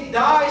 It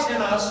dies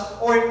in us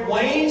or it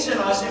wanes in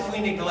us if we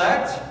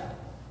neglect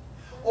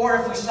or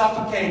if we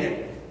suffocate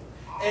it.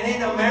 And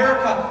in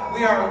America,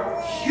 we are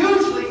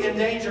hugely in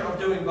danger of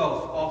doing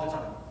both all the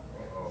time.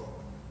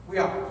 We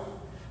are.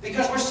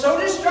 Because we're so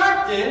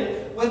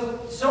distracted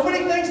with so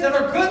many things that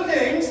are good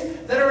things,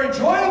 that are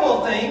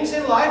enjoyable things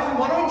in life. We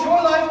want to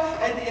enjoy life,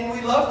 and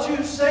we love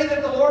to say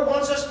that the Lord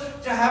wants us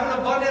to have an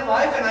abundant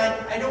life, and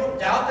I don't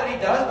doubt that He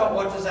does, but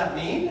what does that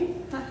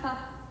mean?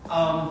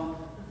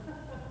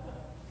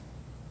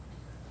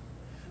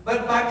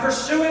 But by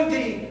pursuing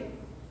the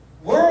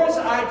world's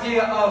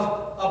idea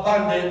of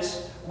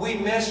abundance, we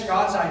miss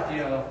God's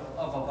idea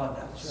of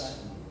abundance.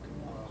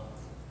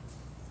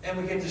 And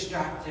we get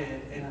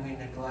distracted and we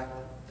neglect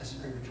the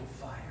spiritual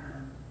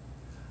fire.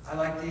 I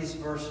like these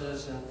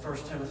verses in 1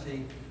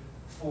 Timothy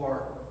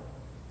 4.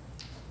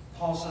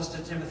 Paul says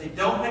to Timothy,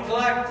 don't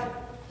neglect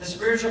the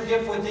spiritual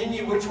gift within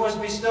you, which was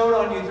bestowed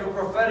on you through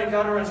prophetic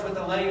utterance with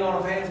the laying on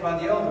of hands by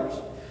the elders.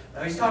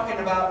 Now he's talking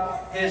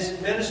about his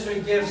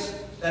ministry gifts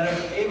that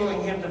are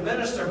enabling him to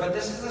minister, but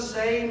this is the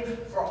same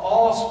for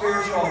all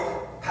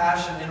spiritual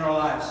passion in our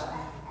lives.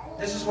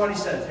 This is what he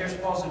says. Here's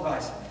Paul's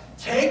advice.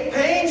 Take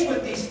pains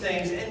with these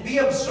things and be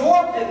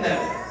absorbed in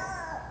them.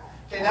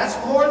 Okay, that's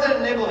more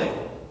than nibbling.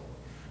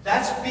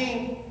 That's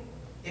being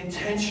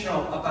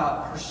intentional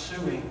about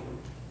pursuing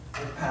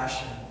with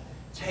passion.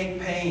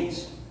 Take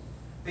pains.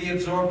 Be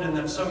absorbed in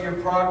them so your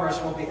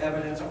progress will be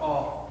evident to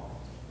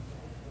all.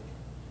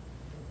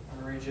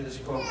 I'm going to read you this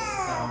quote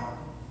now.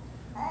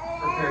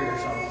 Prepare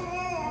yourself.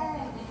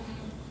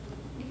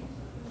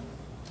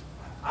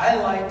 I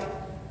like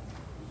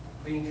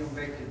being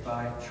convicted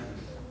by truth.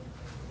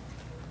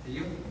 Do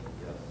you?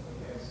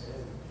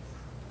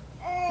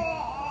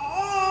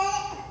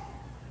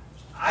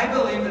 I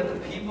believe that the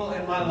people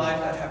in my life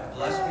that have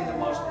blessed me the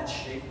most and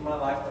shaped my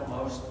life the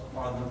most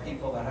are the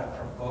people that have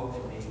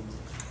provoked me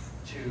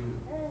to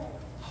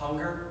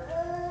hunger,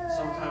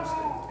 sometimes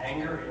to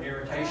anger and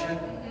irritation,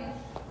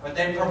 but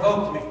they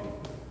provoked me.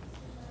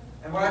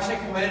 And we're actually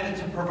commanded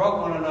to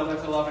provoke one another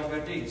to love and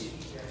good deeds.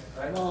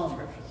 Right?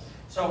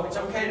 So it's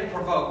okay to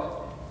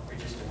provoke. We're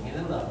just doing it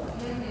in love.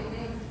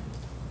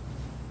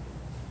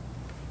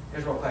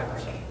 Here's what Piper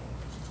said.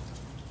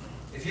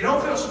 If you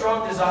don't feel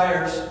strong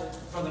desires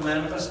for the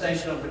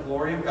manifestation of the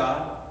glory of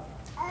God,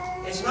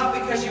 it's not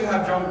because you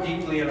have drunk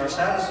deeply and are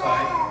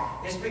satisfied.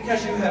 It's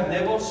because you have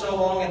nibbled so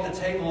long at the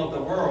table of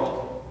the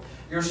world.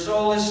 Your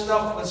soul is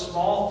stuffed with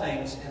small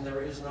things, and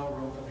there is no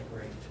room for the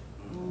great.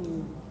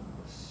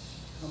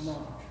 Come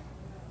on.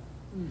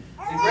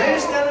 The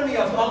greatest enemy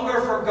of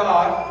hunger for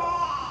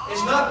God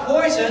is not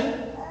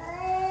poison,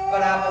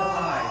 but apple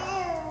pie.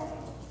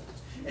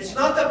 It's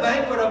not the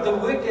banquet of the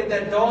wicked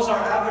that dulls our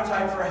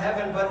appetite for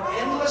heaven, but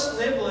endless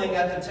nibbling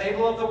at the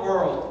table of the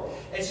world.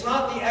 It's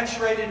not the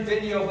X-rated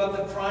video, but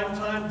the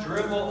primetime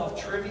dribble of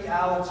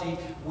triviality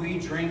we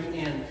drink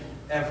in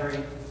every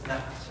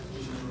night.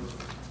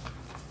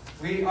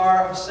 We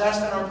are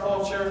obsessed in our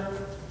culture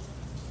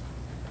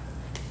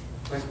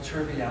with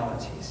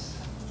trivialities.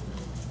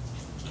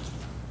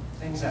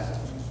 Things that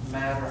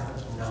matter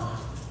not.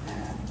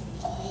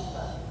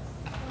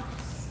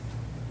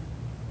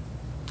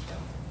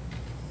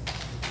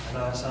 I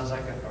know that sounds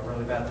like a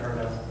really bad throw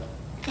down.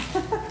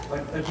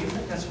 But do you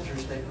think that's a true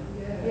statement?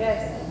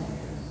 Yes.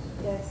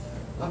 Yes.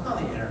 Look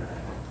on the internet.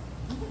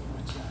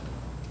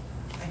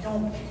 I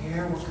don't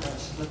care what kind of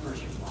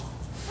slippers you want.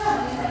 I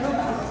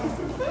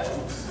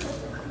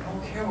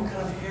don't care what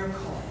kind of hair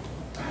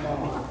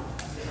color.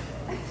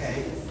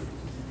 Okay?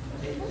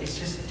 It's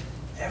just,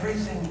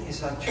 everything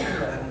is like true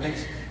and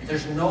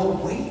there's no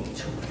weight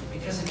to it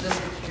because it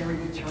doesn't carry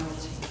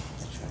eternity.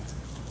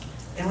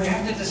 And we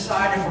have to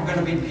decide if we're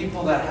going to be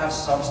people that have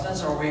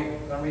substance or we're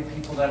going to be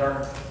people that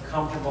are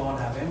comfortable and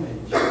have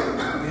image.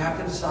 We have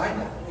to decide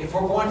that. If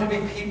we're going to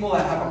be people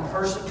that have a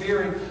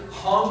persevering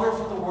hunger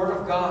for the Word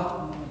of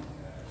God,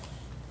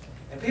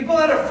 and people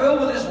that are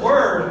filled with His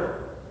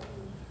Word,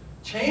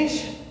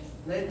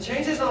 it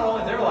changes not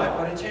only their life,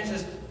 but it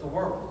changes the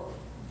world.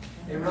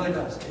 It really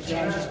does. It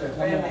changes their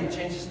family, it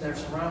changes their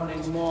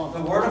surroundings. The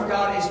Word of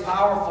God is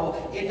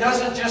powerful. It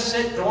doesn't just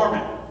sit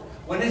dormant.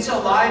 When it's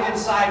alive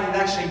inside, it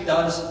actually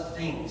does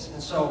things.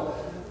 And so,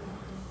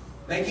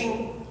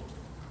 making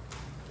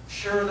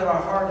sure that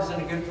our heart is in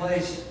a good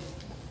place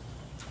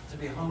to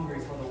be hungry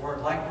for the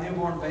Word, like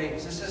newborn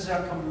babes. This is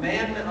a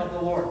commandment of the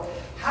Lord.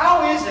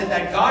 How is it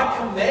that God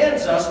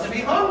commands us to be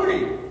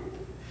hungry?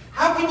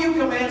 How can you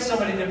command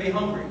somebody to be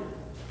hungry?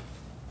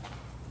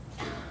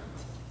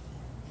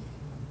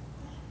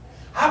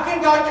 How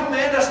can God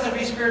command us to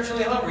be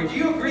spiritually hungry? Do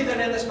you agree that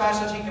in this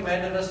passage He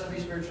commanded us to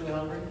be spiritually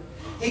hungry?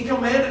 He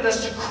commanded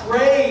us to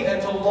crave and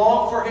to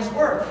long for His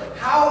Word.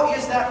 How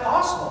is that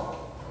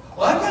possible?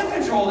 Well, I can't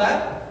control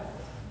that.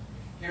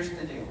 Here's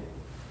the deal.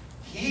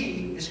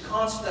 He is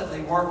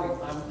constantly working,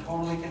 I'm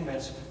totally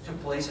convinced, to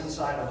place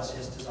inside of us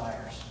His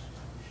desires.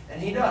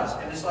 And He does.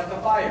 And it's like a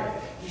fire.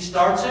 He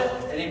starts it,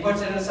 and He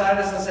puts it inside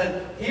us and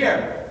said,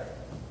 here.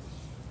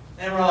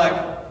 And we're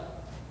like,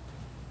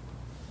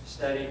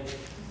 steady,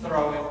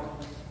 throwing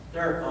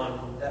dirt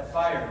on that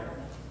fire.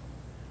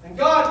 And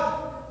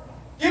God,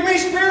 give me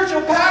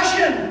spiritual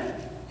passion.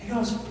 He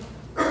goes,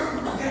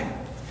 okay,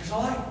 here's a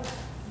light.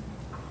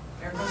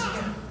 There it goes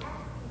again.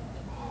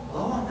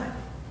 Blow on that.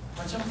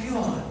 Put some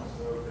fuel on it.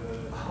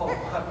 Oh,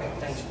 I've got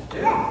things to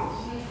do.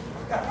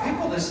 I've got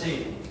people to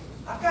see.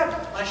 I've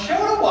got my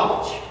show to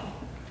watch.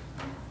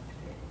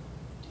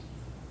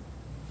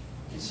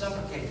 It gets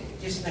suffocated.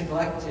 It gets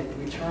neglected.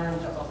 We turn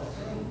to other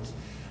things.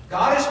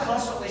 God is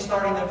constantly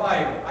starting the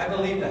fire. I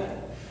believe that.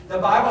 The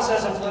Bible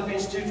says in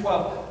Philippians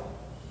 2:12,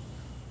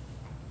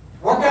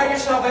 work out your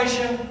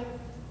salvation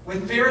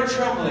with fear and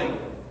trembling,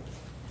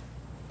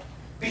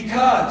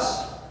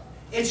 because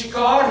it's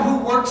God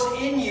who works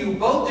in you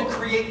both to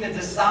create the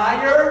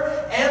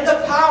desire and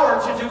the power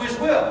to do His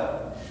will.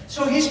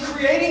 So He's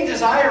creating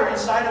desire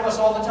inside of us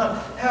all the time.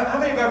 How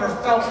many have ever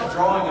felt the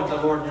drawing of the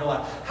Lord in your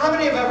life? How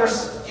many have ever,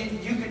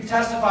 you could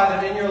testify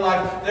that in your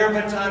life, there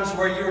have been times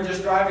where you were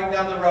just driving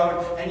down the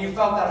road and you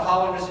felt that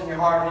hollowness in your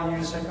heart and you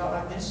just said,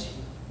 God, I miss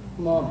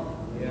you. Mom.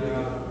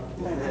 Yeah.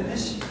 I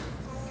miss you.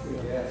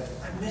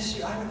 I miss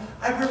you.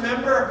 I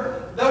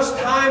remember those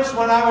times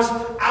when I was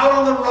out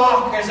on the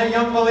rock as a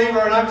young believer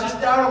and I'm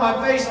just down on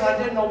my face and I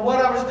didn't know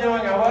what I was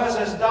doing. I was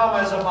as dumb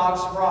as a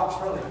box of rocks,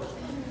 really.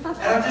 And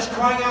I'm just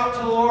crying out to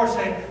the Lord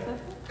saying,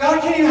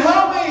 God, can you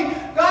help me?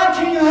 God,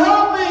 can you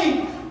help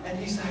me? And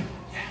He's like,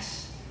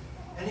 yes.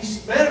 And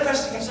He's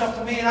manifesting Himself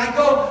to me. And I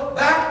go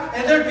back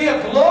and there'd be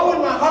a glow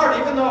in my heart,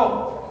 even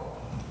though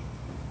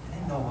I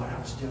didn't know what I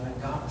was doing.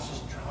 God was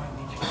just drawing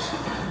me to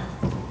Himself.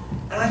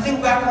 And I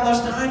think back on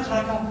those times and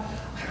I go,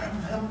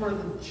 I remember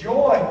the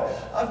joy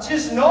of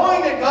just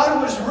knowing that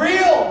God was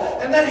real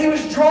and that He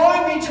was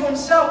drawing me to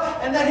Himself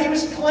and that He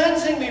was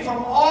cleansing me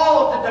from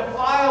all of the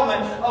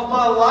defilement of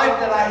my life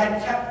that I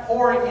had kept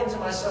pouring into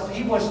myself.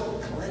 He was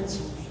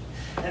cleansing me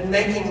and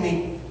making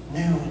me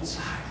new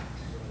inside.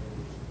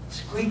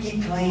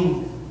 Squeaky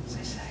clean, as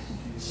they say.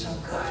 So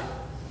good.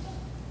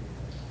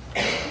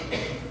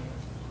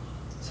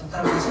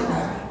 Sometimes I say,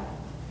 Lord,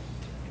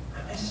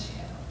 I miss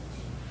you.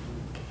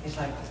 He's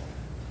like,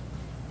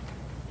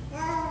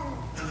 come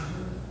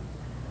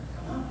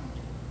on.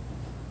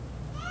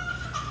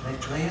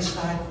 Lay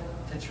aside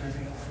the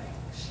trivial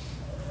things.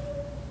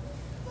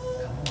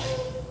 Come on.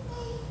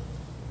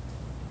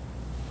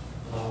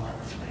 Blow on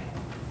the flame.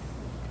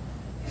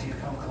 If you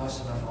come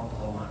close enough, I'll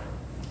blow on it.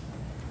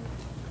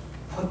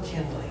 Put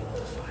kindling on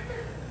the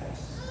fire.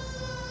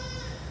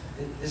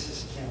 This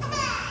is kindling.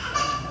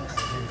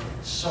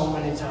 So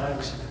many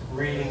times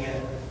reading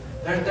it.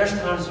 There's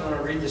times when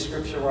I read the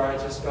scripture where I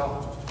just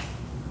go,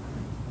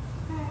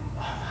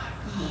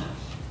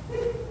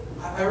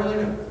 I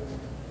really do.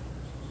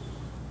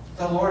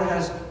 The Lord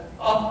has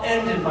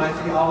upended my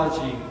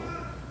theology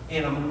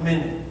in a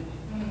minute.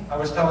 I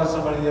was telling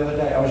somebody the other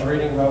day, I was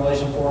reading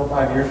Revelation 4 or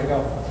 5 years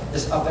ago.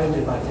 This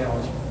upended my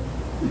theology.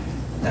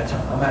 At that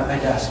time, I'm at my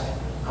desk.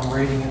 I'm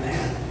reading in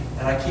there.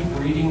 And I keep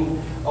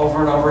reading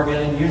over and over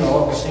again. And you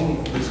know, we're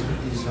singing these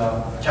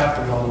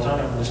chapters all the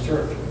time in this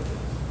church.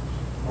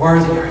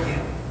 Worthy are you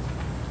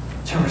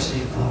to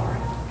receive glory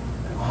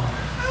and honor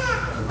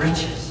and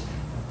riches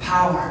and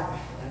power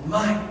and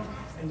might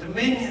and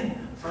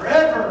dominion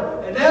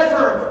forever and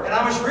ever. And And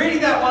I was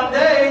reading that one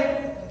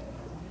day,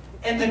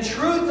 and the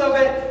truth of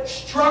it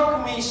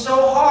struck me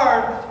so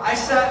hard, I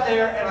sat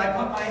there and I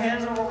put my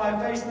hands over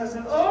my face and I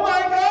said, oh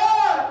my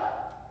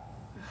God!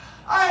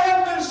 I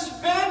have been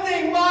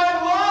spending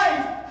my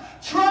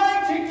life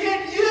trying to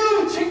get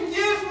you to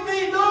give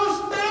me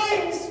those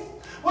things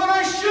when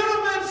I should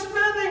have been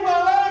spending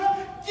my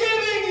life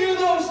giving you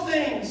those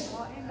things.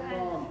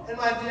 And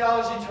my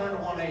theology turned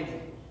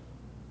 180.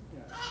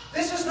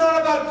 This is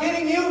not about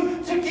getting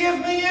you to give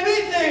me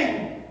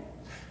anything.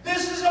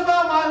 This is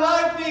about my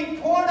life being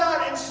poured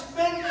out and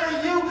spent for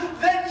you,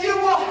 that you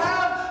will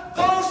have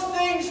those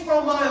things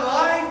from my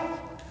life.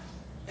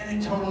 And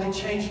it totally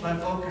changed my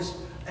focus,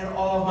 and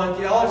all of my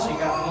theology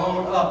got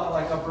blown up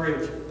like a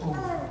bridge. Boom.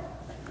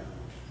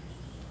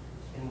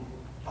 In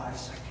 5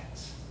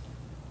 seconds.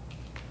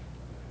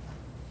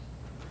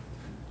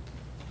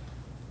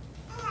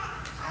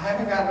 I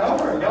haven't gotten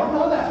over it. Y'all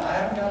know that. I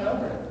haven't gotten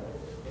over it.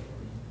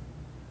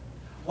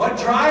 What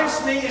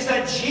drives me is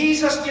that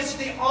Jesus gets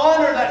the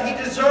honor that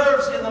He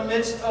deserves in the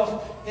midst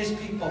of His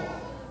people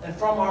and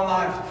from our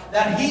lives.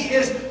 That He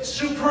is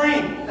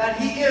supreme. That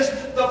He is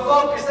the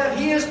focus. That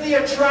He is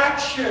the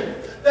attraction.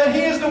 That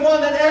He is the one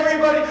that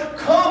everybody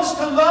comes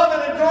to love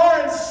and adore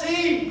and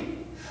see.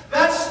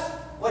 That's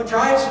what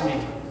drives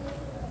me.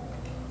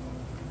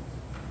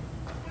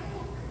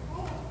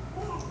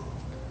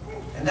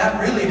 And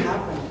that really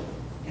happened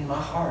in my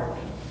heart.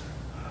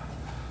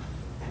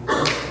 And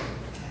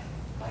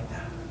like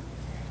that.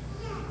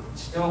 It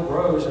still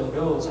grows and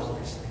builds,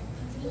 obviously.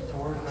 The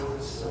Word of God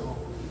is so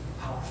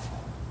powerful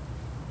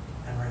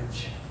and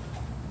rich.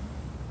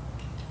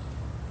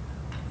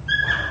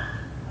 Wow.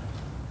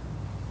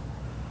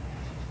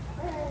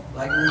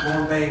 Like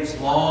newborn babes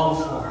long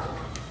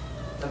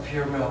for the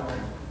pure milk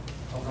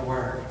of the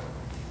Word.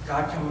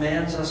 God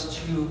commands us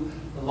to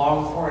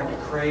long for and to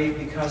crave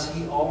because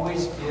He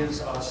always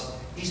gives us,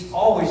 He's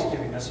always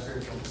giving us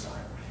spiritual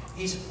desire.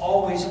 He's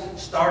always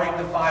starting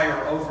the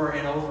fire over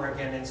and over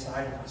again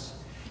inside of us.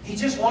 He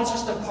just wants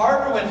us to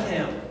partner with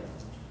Him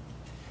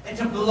and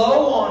to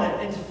blow on it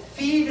and to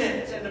feed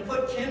it and to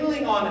put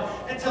kindling on it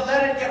and to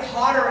let it get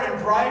hotter and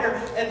brighter.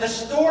 And the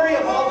story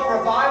of all the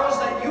revivals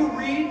that you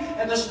read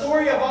and the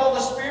story of all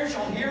the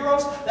spiritual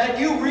heroes that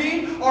you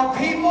read are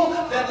people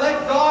that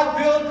let God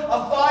build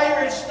a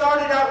fire. It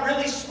started out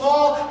really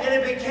small and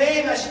it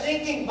became a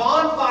stinking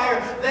bonfire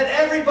that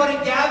everybody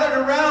gathered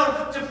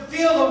around to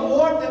feel the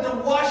warmth and to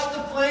watch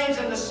the flames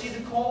and to see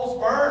the coals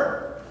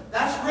burn.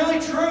 That's really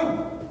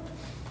true.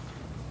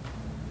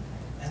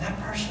 And that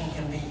person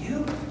can be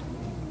you.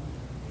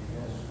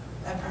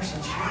 That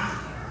person should be.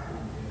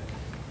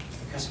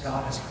 Because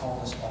God has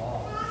called us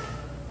all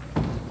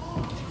to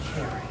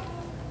carry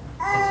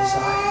the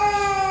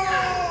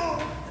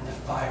desires and the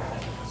fire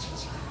that He puts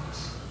inside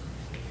us.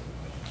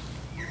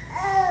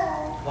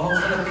 Long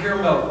for the pure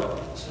milk.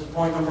 This is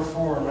point number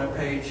 4 on my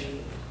page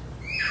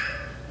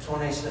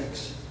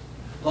 26.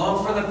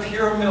 Long for the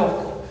pure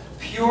milk.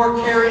 Pure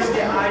carries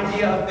the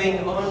idea of being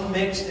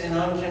unmixed and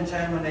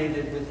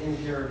uncontaminated with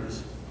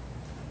impurities.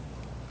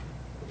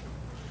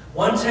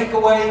 One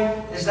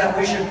takeaway is that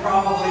we should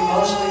probably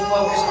mostly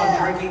focus on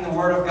drinking the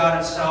Word of God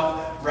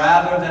itself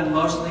rather than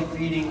mostly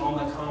feeding on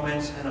the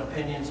comments and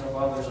opinions of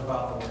others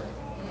about the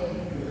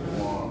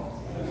Word.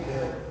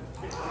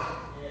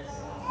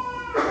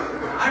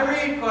 I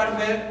read quite a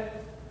bit.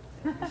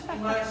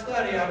 In my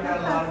study, I've got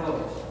a lot of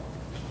books.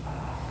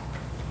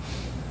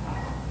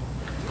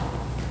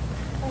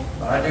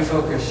 But I do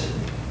focus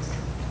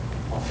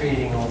on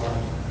feeding on the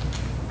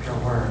pure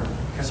Word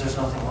because there's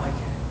nothing like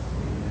it.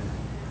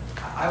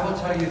 I will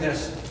tell you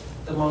this,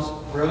 the most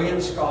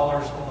brilliant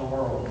scholars in the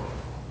world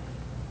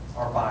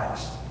are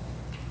biased.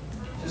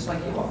 Just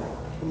like you are.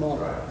 Come on.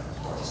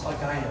 Just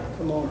like I am.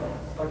 Come on.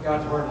 But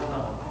God's Word is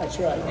not. That's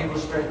right. He will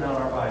straighten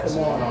out our bias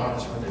Come and on. be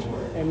honest with His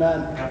Word.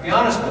 Amen. Got to be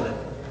honest with it.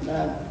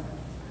 Amen.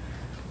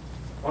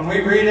 When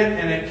we read it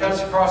and it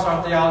cuts across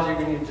our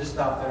theology, we need to just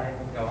stop there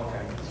and go,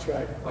 okay, That's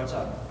right. what's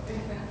up?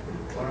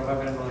 What have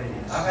I been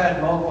believing? I've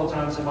had multiple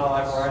times in my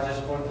life where I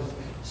just want to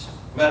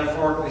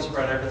metaphorically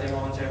spread everything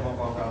on the table and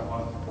go, God,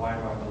 why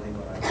do I believe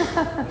what I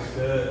believe?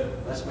 Good.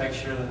 Let's make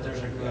sure that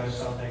there's a good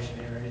foundation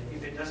here.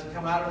 If it doesn't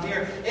come out of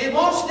here, it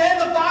won't stand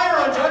the fire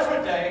on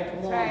Judgment Day.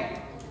 That's right.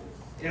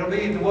 It'll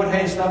be the wood,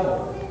 hay, and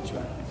stubble. That's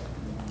right.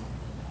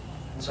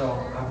 And so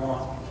I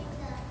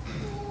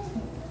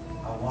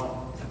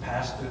want to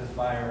pass through the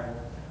fire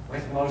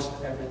with most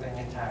everything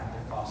intact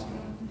if possible.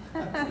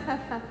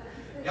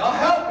 Y'all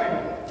help me.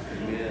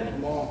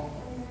 Come on.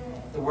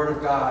 The Word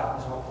of God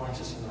is what points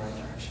us in the right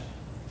direction.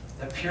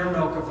 The pure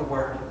milk of the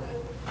Word.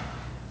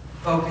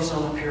 Focus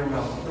on the pure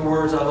milk. The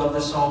words, I love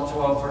this Psalm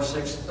 12, verse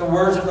 6. The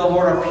words of the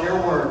Lord are pure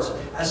words,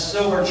 as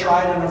silver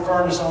tried in a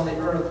furnace on the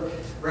earth,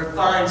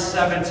 refined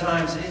 7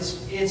 times.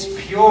 It's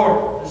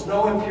pure. There's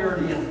no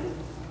impurity in it.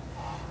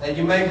 That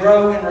you may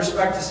grow in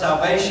respect to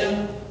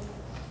salvation.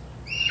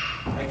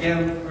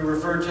 Again, we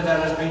refer to that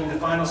as being the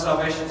final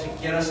salvation to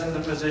get us in the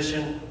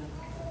position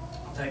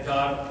that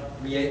God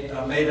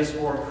made us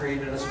for,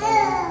 created us for,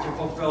 to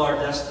fulfill our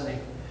destiny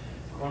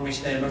when we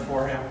stand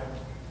before Him.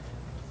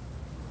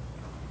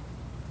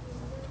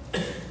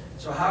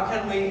 So how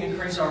can we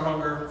increase our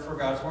hunger for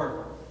God's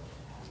Word?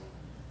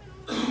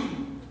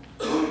 I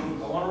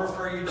want to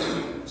refer you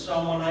to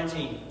Psalm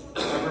 119.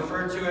 I've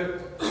referred to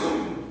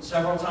it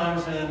several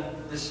times in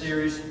this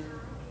series.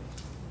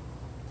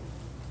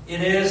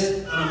 It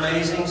is an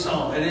amazing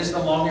psalm. It is the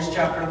longest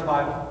chapter of the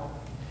Bible.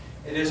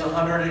 It is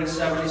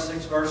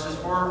 176 verses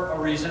for a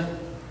reason.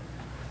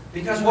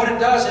 Because what it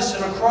does is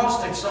an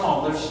acrostic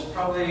psalm. There's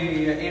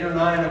probably 8 or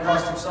 9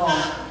 acrostic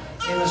psalms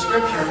in the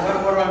Scripture. What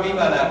do I mean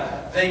by that?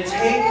 They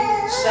take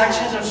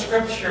sections of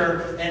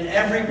Scripture, and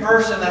every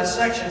verse in that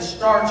section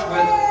starts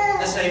with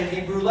the same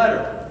Hebrew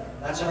letter.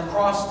 That's an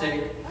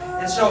acrostic.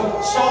 And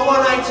so Psalm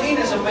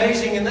 119 is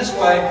amazing in this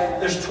way.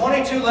 There's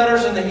 22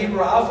 letters in the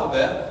Hebrew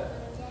alphabet.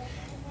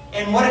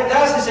 And what it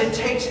does is it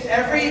takes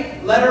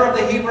every letter of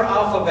the Hebrew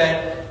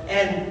alphabet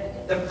and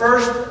the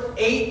first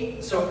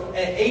 8, so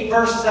 8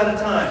 verses at a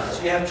time.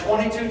 So you have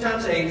 22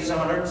 times 8 is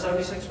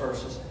 176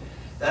 verses.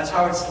 That's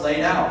how it's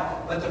laid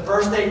out. But the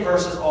first 8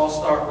 verses all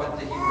start with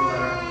the Hebrew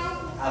letter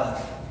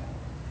Aleph.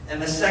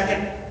 And the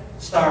second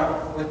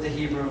start with the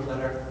Hebrew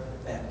letter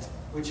Bet,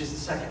 which is the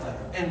second letter.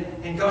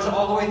 And goes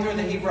all the way through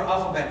the Hebrew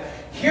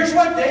alphabet. Here's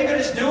what David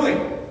is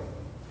doing.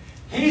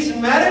 He's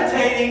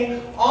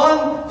meditating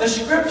on the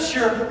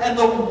Scripture and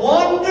the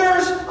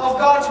wonders of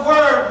God's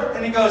Word.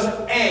 And he goes,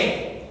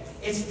 A.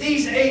 It's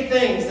these 8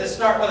 things that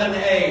start with an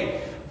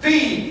A.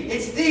 B.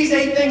 It's these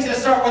 8 things that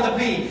start with a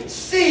B.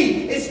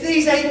 C. It's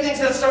these 8 things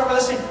that start with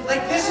a C.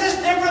 Like, this is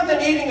different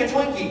than eating a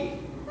Twinkie.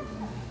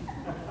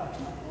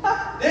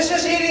 This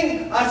is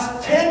eating a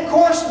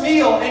 10-course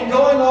meal and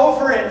going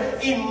over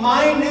it in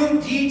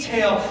minute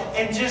detail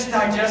and just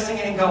digesting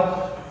it and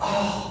go,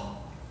 oh,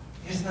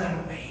 isn't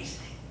that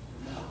amazing?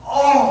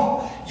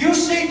 Oh, you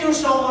see through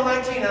Psalm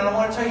 119, and I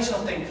want to tell you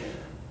something.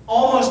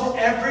 Almost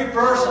every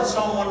verse in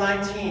Psalm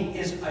 119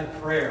 is a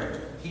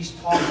prayer. He's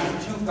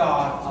talking to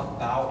God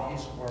about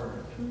His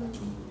Word.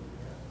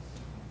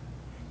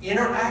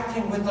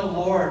 Interacting with the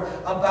Lord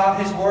about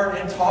His Word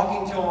and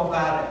talking to Him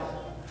about it.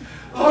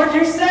 Lord,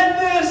 you said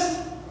this.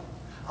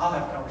 I'll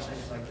have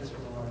conversations like this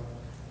with the Lord.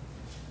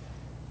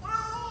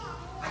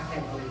 I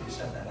can't believe you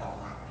said that out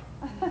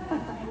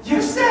loud.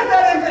 You said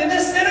that in the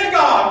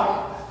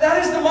synagogue.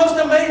 That is the most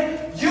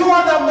amazing. You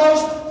are the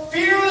most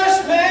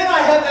fearless man I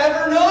have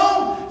ever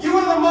known. You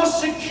are the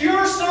most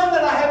secure son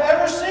that I have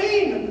ever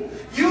seen.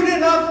 You did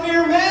not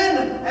fear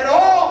men at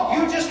all.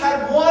 You just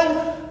had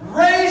one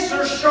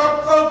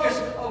razor-sharp focus.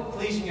 Oh,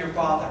 pleasing your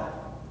Father.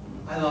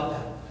 I love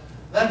that.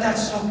 Let that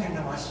soak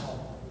into my soul.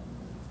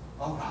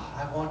 Oh, God,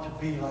 I want to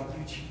be like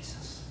you,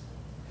 Jesus.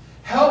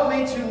 Help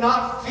me to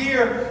not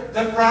fear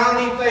the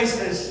frowny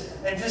faces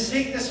and to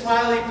seek the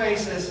smiley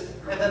faces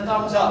and the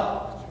thumbs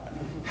up.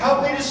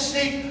 Help me to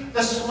seek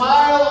the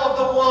smile of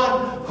the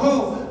one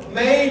who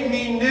made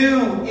me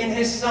new in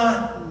His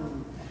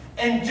Son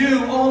and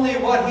do only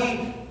what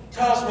He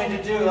tells me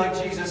to do, like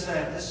Jesus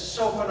said. This is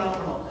so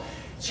phenomenal.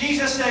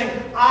 Jesus saying,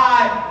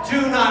 I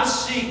do not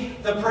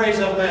seek the praise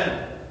of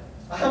men.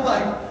 I'm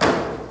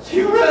like,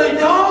 you really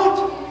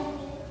don't?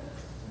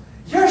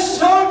 You're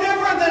so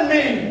different than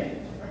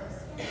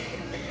me.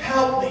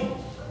 Help me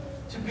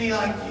to be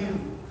like you.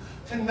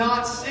 To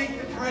not seek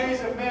the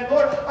praise of men.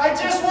 Lord, I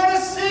just want to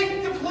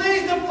seek to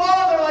please the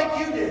Father like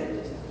you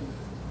did.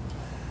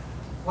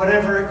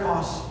 Whatever it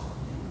costs.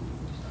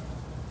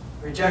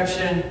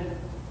 Rejection,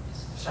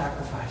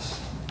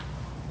 sacrifice,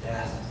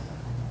 death.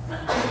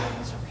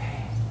 It's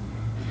okay.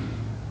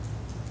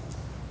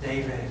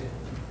 David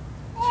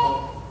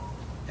took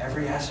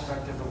every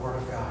aspect of the Word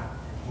of God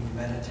and he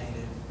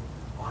meditated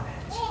on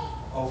it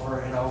over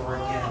and over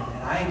again.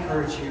 And I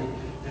encourage you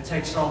to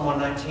take Psalm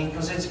 119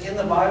 because it's in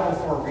the Bible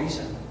for a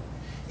reason.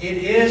 It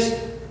is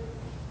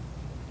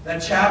the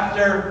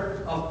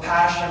chapter of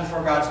passion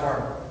for God's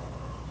Word.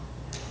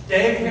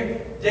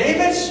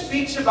 David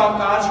speaks about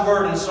God's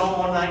Word in Psalm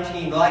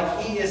 119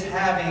 like he is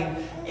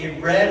having a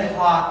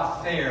red-hot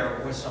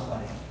affair with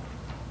somebody.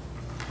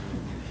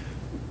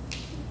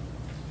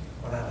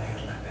 When I lay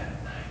on my bed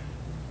at night,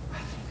 I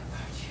think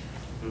about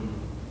you.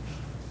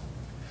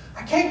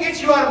 I can't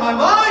get you out of my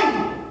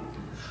mind.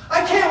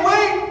 I can't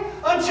wait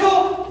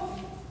until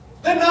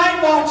the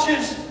night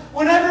watches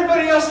when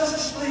everybody else is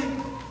asleep. And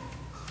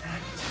I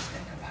can just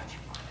think about you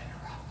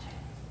uninterrupted.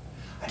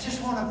 I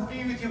just want to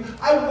be with you.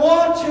 I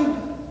want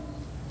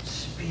to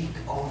speak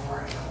over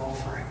and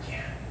over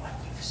again what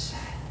you've said.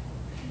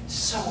 It's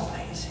so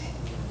amazing.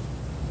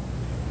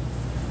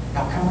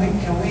 Now, can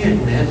we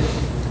admit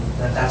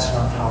that that's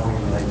not how we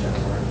relate to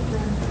the Word?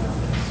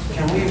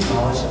 Can we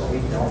acknowledge that we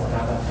don't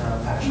have that kind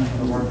of passion for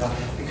the Word of God?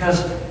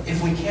 Because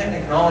if we can't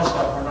acknowledge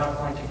that, we're not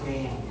going to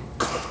gain.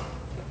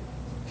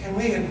 Can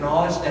we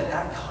acknowledge that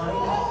kind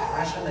of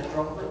passion that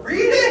drove him? Read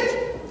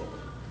it!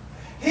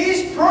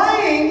 He's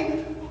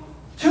praying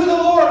to the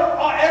Lord.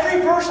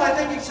 Every verse, I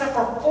think, except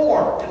for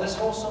 4 in this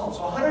whole psalm.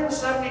 So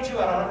 172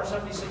 out of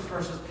 176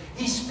 verses,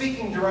 he's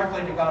speaking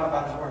directly to God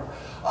about His Word.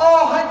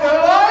 Oh, I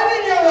delight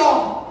in your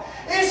law.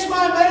 It's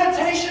my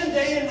meditation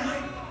day and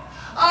night.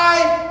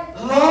 I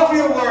love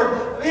your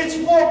Word. It's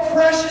more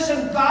precious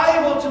and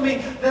valuable to me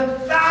than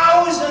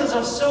thousands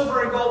of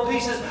silver and gold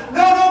pieces.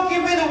 No, don't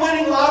give me the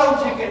winning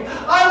lotto ticket.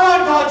 I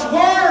want God's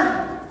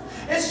Word.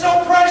 It's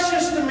so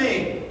precious to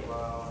me.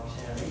 Wow.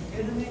 Are you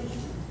kidding me?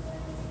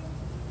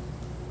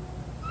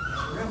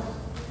 It's real.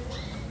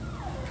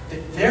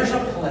 There's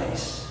a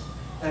place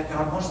that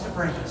God wants to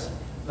bring us.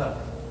 Look,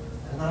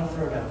 I'm not a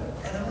throwdown.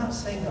 And I'm not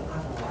saying that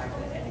I've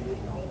arrived at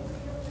anything. No.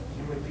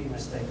 You would be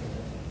mistaken to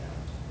think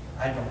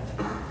that. I don't think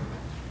that.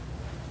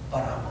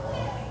 But I'm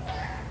growing.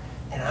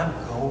 And I'm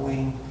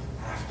going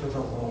after the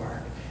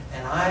Lord.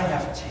 And I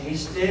have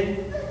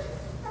tasted.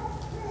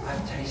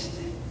 I've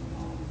tasted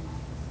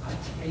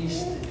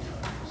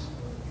times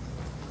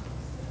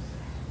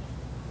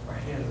where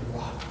He has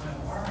rocked my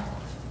world.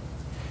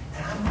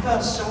 And I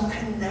felt so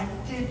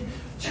connected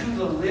to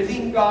the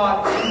living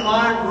God in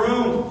my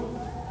room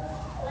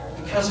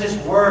because His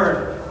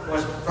Word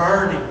was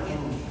burning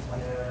in me.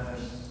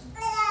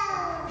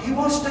 He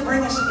wants to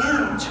bring us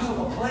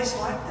into a place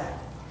like that.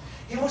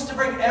 He wants to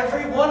bring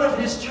every one of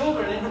His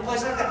children into a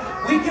place like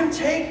that. We can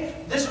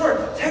take this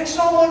Word. Take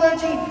Psalm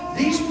 119.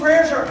 These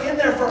prayers are in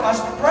there for us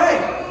to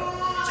pray.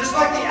 Just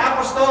like the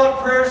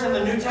apostolic prayers in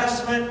the New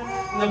Testament,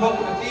 in the book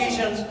of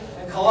Ephesians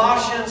and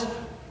Colossians,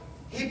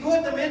 He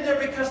put them in there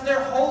because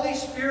they're Holy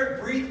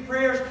Spirit breathed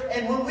prayers.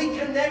 And when we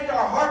connect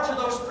our heart to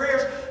those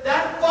prayers,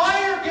 that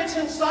fire gets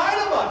inside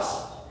of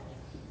us.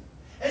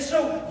 And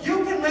so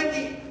you can make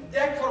the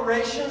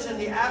declarations and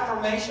the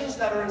affirmations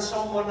that are in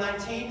Psalm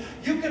 119.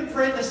 You can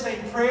pray the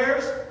same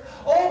prayers.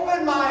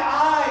 Open my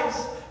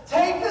eyes.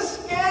 Take the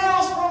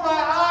scales from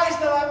my eyes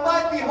that I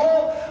might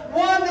behold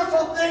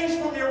wonderful things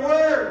from your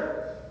Word.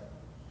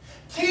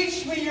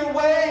 Teach me your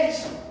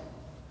ways.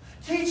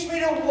 Teach me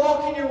to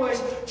walk in your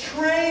ways.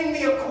 Train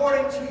me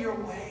according to your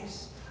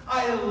ways.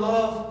 I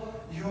love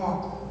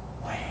your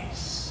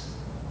ways.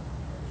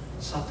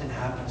 Something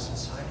happens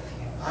inside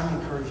of you. I'm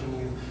encouraging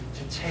you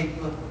to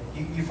take. Look,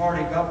 you've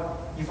already got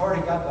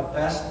the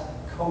best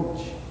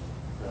coach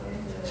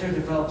to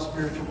develop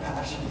spiritual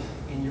passion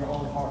in your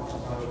own heart for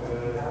God's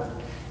Word.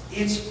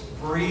 It's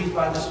breathed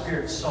by the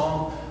Spirit.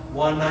 Psalm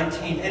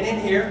 119. And in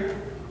here,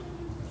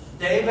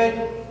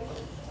 David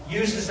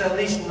uses at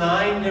least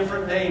 9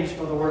 different names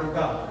for the Word of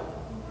God.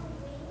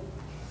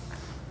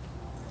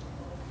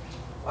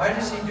 Why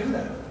does he do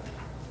that?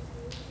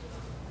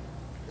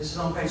 This is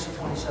on page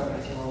 27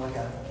 if you want to look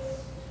at it.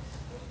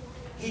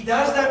 He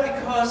does that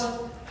because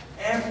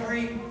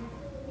every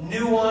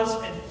nuance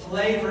and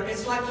flavor,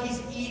 it's like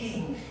he's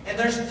eating. And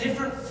there's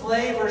different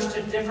flavors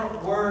to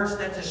different words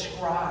that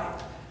describe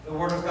the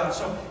Word of God.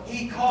 So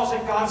he calls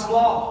it God's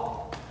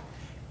law,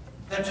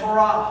 the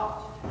Torah.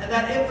 And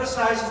that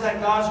emphasizes that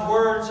God's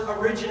words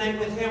originate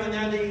with Him and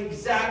they're the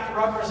exact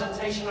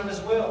representation of His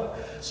will.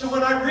 So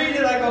when I read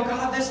it, I go,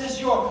 God, this is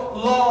your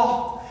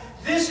law.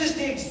 This is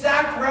the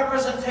exact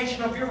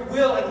representation of your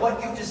will and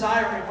what you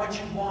desire and what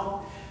you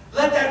want.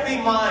 Let that be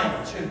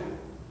mine too.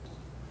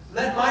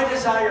 Let my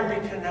desire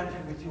be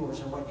connected with yours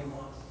and what you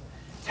want.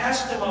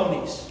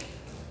 Testimonies.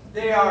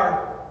 They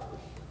are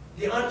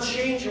the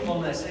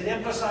unchangeableness. It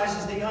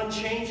emphasizes the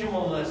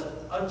unchangeableness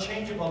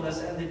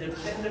and the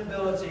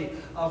dependability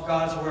of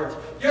God's words.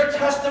 Your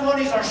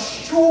testimonies are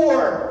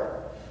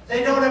sure.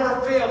 They don't ever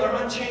fail. They're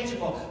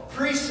unchangeable.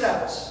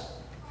 Precepts.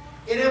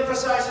 It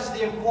emphasizes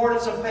the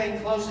importance of paying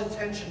close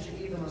attention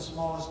to even the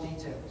smallest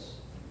details.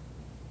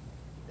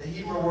 The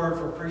Hebrew word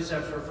for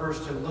precepts refers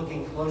to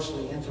looking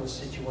closely into a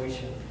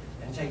situation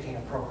and taking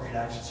appropriate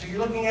action. So you're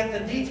looking at the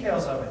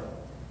details of it.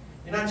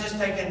 You're not just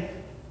taking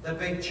the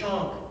big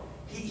chunk.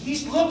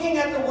 He's looking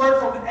at the Word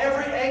from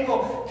every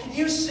angle. Can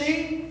you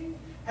see?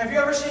 Have you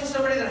ever seen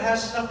somebody that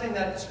has something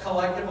that's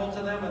collectible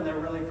to them and they're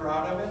really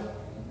proud of it?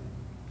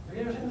 Have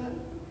you ever seen that?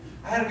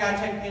 I had a guy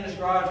take me in his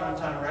garage one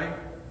time, right?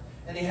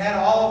 And he had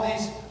all of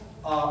these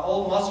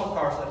old muscle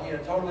cars that he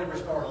had totally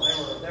restored.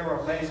 They were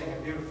amazing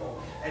and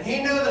beautiful. And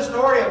he knew the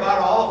story about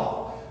all of them.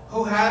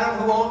 Who had them,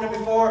 who owned them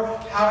before,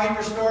 how he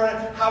restored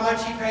it, how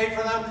much he paid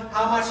for them,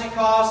 how much it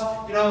cost.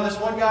 You know, this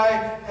one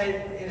guy,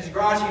 in his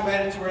garage, he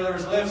made it to where there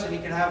was lifts and he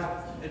could have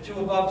 2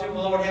 above, 2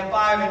 below, and he had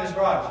 5 in his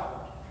garage.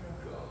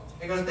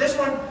 He goes, this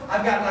one,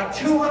 I've got like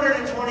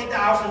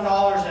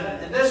 $220,000 in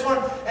it. And this one,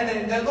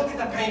 and then look at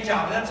the paint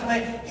job. And that's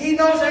amazing. He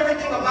knows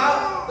everything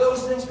about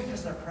those things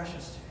because they're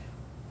precious to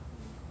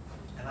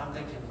him. And I'm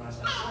thinking to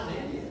myself, you're an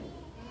idiot.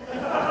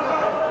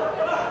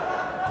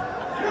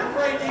 You're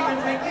afraid to even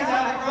take these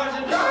out of the garage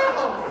and drive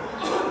them.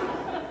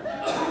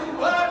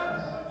 But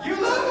you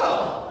love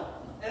them.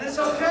 And it's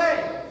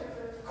okay.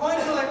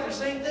 Coin collector,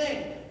 same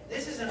thing.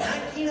 This is a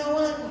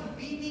 1901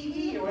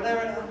 BDD or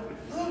whatever.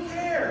 Who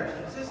cares?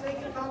 Is this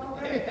naked Taco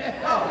Bell?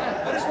 No,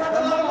 but it's worth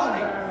a lot of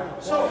money.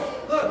 So,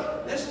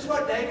 look, this is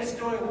what David's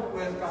doing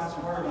with God's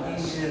Word.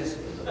 He is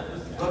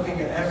looking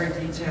at every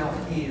detail.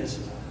 He is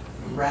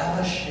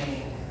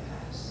relishing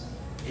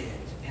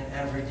it in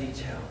every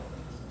detail.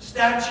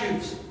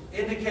 Statutes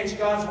indicates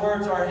God's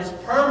words are His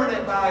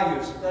permanent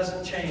values. It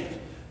doesn't change.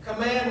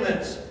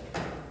 Commandments.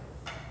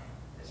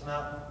 It's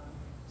not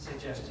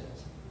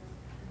suggestions.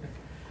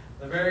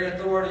 The very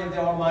authority of the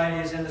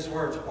Almighty is in His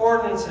words.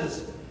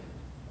 Ordinances.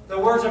 The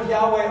words of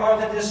Yahweh are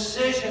the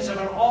decisions of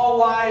an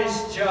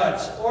all-wise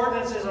judge.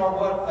 Ordinances are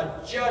what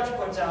a judge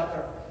puts out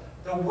there.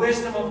 The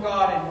wisdom of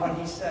God in what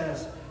He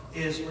says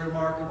is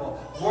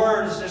remarkable.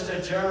 Word is just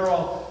a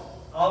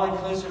general,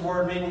 all-inclusive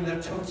word, meaning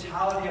the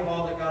totality of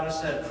all that God has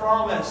said.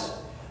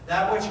 Promise,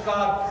 that which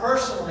God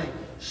personally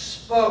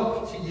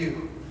spoke to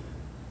you,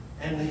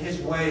 and His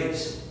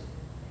ways.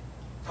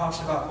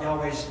 Talks about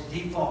Yahweh's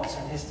defaults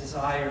and His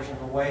desires and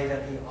the way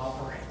that He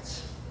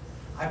operates.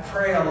 I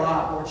pray a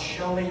lot, Lord,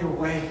 show me your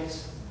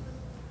ways.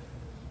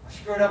 I've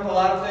screwed up a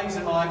lot of things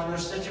in my life, and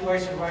there's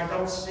situations where I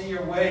don't see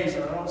your ways,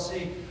 or I don't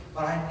see,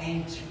 but I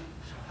need to.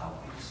 So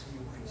help me to see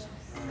your ways.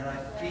 And I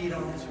feed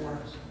on His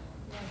words.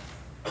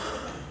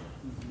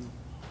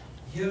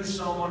 Use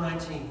Psalm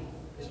 119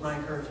 is my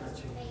encouragement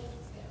to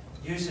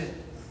you. Use it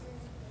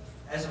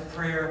as a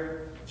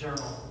prayer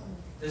journal.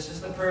 This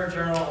is the prayer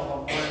journal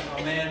of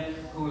a man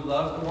who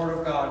loved the Word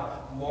of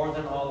God more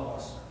than all of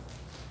us.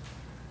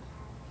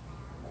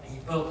 He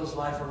built his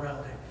life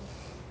around it.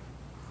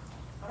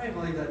 How many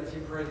believe that if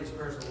you pray these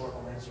prayers, the Lord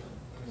will answer them?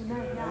 Do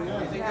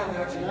you think they'll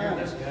actually hear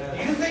this?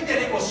 Do you think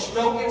that it will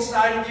stoke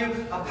inside of you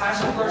a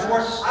passion for His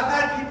Word? I've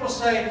had people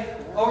say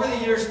over the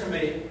years to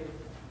me,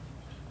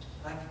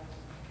 like,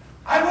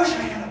 I wish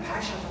I had a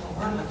passion for the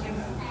Word like you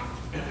have.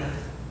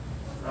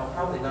 No,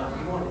 probably not.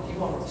 You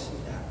want to see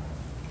that.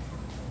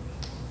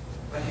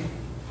 But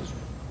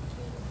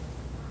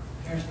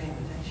here's the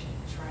invitation.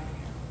 It's right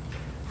here.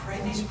 Pray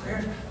these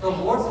prayers. The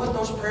Lord put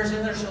those prayers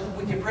in there so that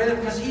we can pray them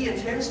because He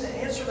intends to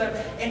answer them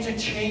and to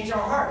change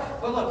our heart.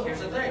 But look, here's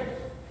the thing.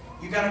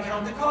 You got to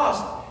count the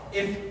cost.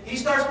 If He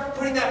starts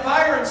putting that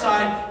fire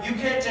inside, you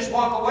can't just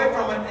walk away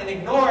from it and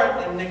ignore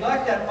it and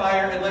neglect that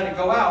fire and let it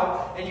go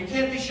out. And you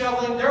can't be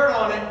shoveling dirt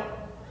on it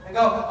and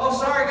go, oh,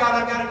 sorry, God,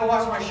 I've got to go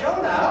watch my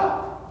show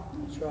now.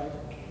 That's right.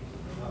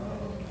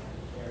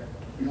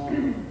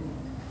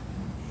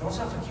 Don't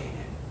suffocate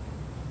it.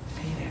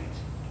 Feed it.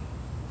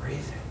 Breathe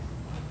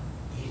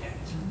it. Eat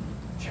it.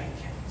 Drink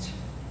it.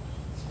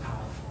 It's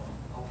powerful.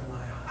 Open my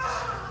eyes.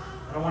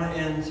 I don't want to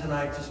end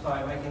tonight just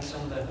by making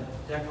some of the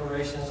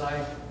declarations.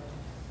 I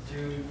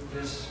do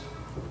this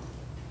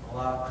a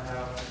lot. I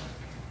have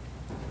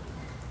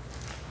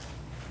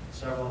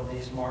several of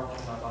these marked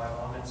in my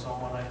Bible. I'm in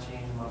Psalm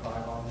 119 in my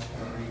Bible. I'm just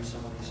going to read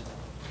some of these.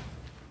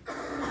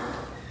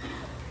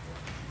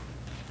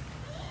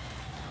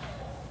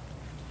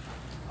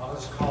 I'll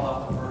just call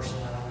out the verse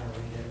and then I'm going to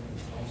read it.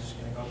 I'm just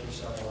going to go through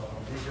several of them.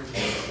 These are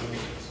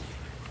verses.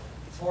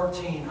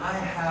 14. I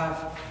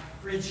have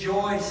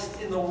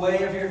rejoiced in the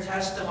way of your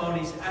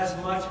testimonies as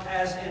much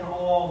as in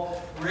all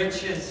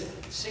riches.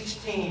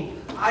 16.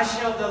 I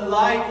shall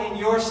delight in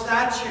your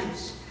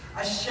statutes.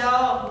 I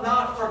shall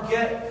not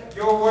forget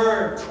your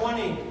word.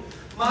 20.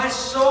 My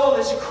soul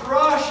is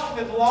crushed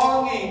with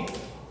longing.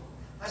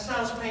 That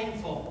sounds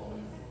painful,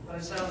 but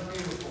it sounds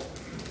beautiful.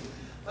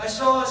 My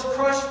soul is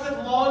crushed with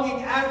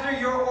longing after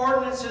your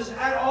ordinances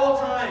at all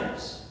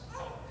times.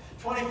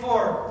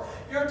 24.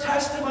 Your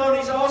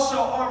testimonies also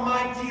are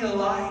my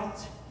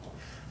delight.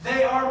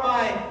 They are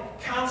my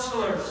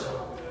counselors.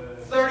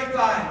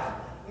 35.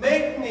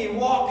 Make me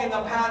walk in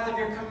the path of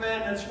your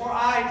commandments, for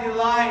I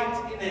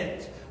delight in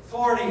it.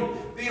 40.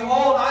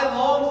 Behold, I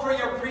long for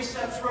your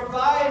precepts.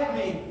 Revive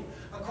me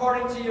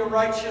according to your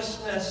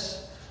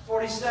righteousness.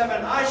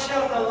 47. I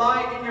shall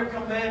delight in your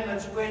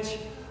commandments, which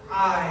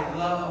I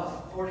love.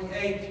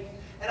 48.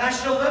 And I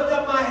shall lift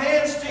up my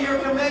hands to your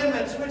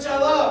commandments, which I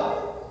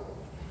love.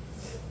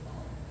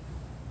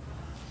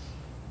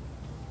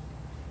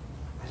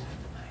 I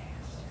lift up my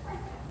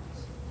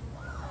hands.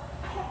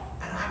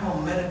 And I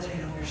will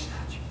meditate on your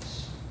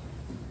statutes.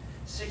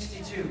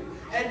 62.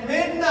 At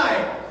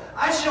midnight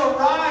I shall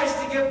rise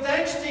to give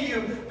thanks to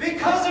you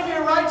because of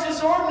your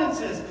righteous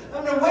ordinances.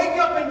 I'm going to wake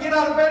up and get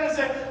out of bed and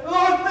say,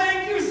 Lord,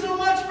 thank you so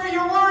much for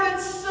your word.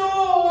 It's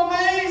so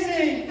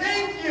amazing.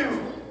 Thank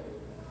you.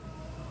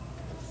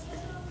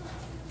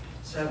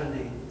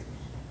 70.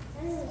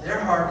 Their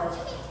heart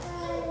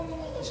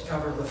is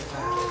covered with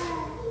fat,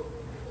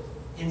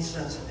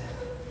 insensitive,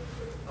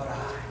 but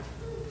I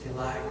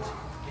delight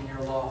in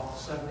your law.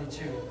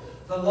 72.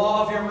 The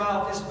law of your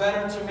mouth is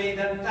better to me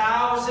than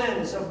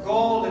thousands of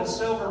gold and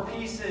silver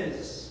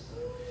pieces.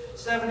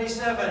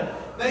 77.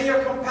 May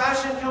your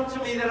compassion come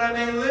to me that I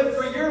may live,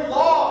 for your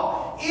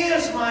law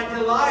is my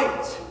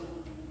delight.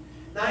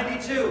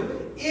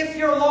 92. If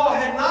your law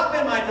had not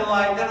been my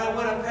delight, then I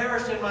would have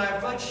perished in my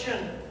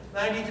affliction.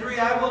 93.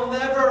 I will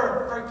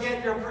never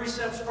forget your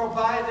precepts, for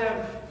by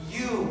them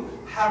you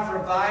have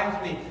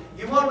revived me.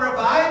 You want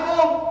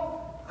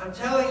revival? I'm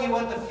telling you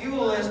what the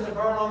fuel is to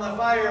burn on the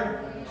fire.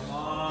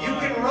 You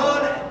can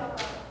run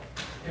it.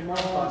 Come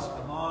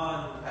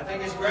on. I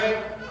think it's great.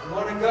 You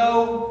want to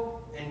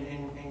go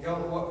and go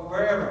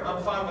wherever.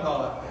 I'm fine with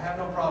all that. I have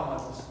no problem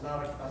with this. It's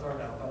not a throw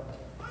down.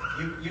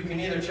 But you can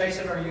either chase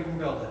it or you can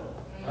build it.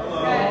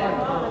 Hello.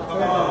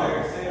 Come on.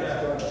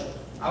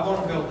 I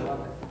want to build it.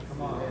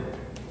 Come on.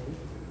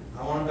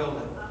 I want to build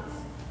it.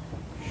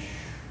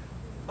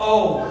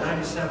 Oh,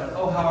 97.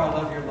 Oh, how I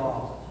love your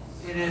law.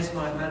 It is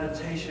my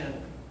meditation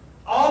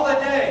all the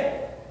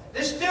day.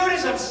 This dude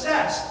is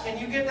obsessed. Can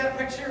you get that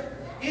picture?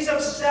 He's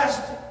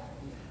obsessed.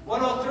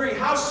 103,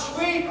 how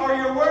sweet are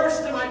your words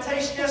to my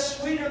taste, yes,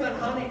 sweeter than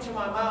honey to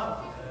my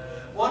mouth.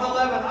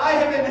 111, I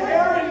have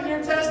inherited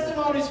your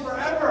testimonies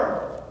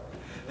forever.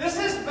 This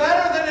is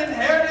better than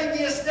inheriting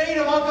the estate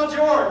of Uncle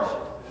George.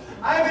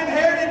 I have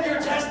inherited your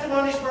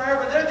testimonies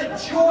forever. They're the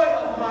joy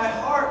of my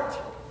heart.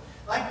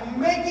 Like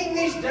making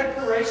these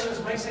declarations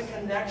makes a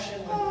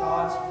connection with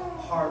God's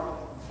heart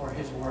for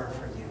His word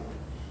for you.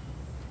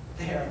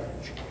 They are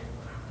the joy.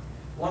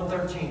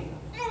 113,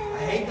 I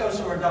hate those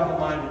who are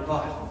double-minded,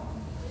 but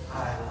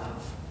I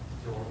love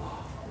your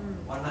law.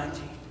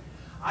 119,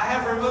 I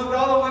have removed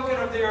all the wicked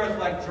of the earth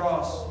like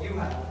dross. You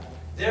have.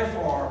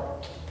 Therefore,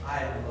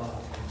 I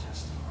love your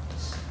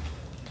testimonies.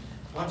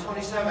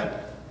 127,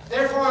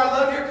 therefore I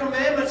love your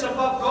commandments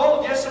above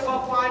gold, yes,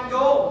 above fine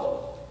gold.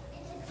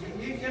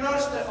 You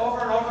notice that over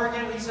and over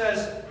again he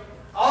says,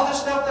 all the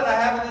stuff that I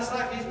have in this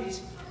life,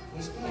 he's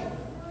king.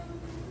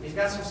 He's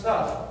got some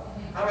stuff.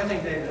 How many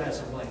think David had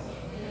some bling?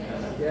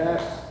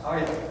 Yes. Oh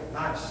yeah,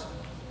 nice.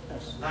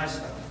 Nice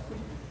stuff.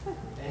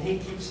 And he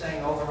keeps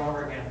saying over and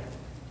over again,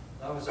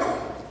 those are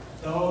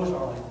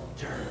like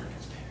dirt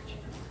compared to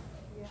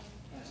you.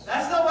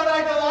 That's not what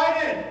I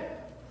delight in.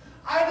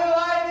 I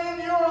delight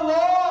in your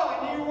law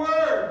and your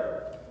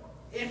word.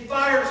 It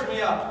fires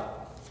me up.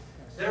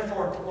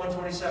 Therefore,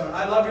 127,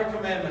 I love your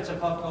commandments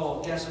above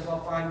gold. Yes,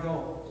 above fine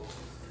gold.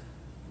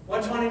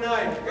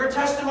 129, your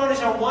testimonies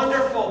are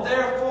wonderful.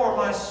 Therefore,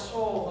 my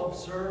soul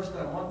observes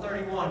them.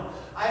 131,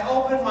 I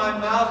opened my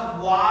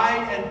mouth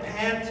wide and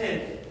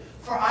panted,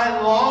 for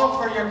I long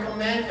for your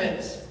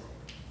commandments.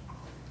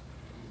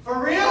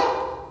 For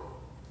real?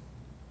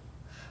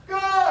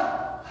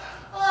 God,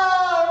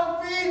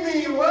 oh, feed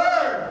me your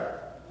word.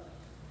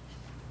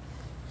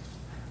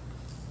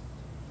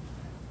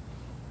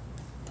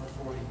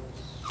 140,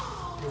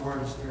 your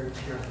word is very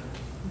pure.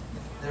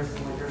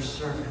 Therefore, your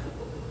servant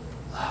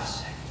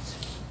loves it.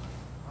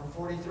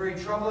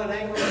 143, trouble and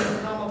anguish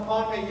have come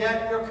upon me,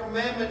 yet your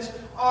commandments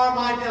are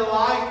my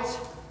delight.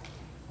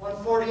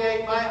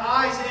 148, my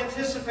eyes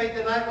anticipate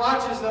the night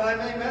watches that I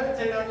may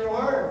meditate on your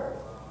word.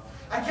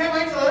 I can't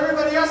wait till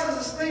everybody else is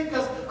asleep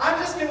because I'm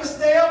just going to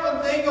stay up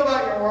and think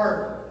about your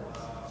word.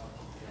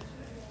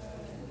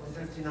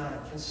 159,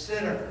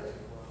 consider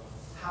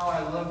how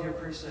I love your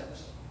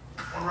precepts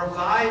and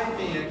revive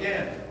me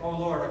again, O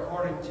Lord,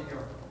 according to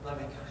your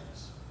loving kindness.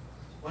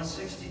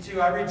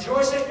 162, I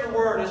rejoice at your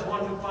word as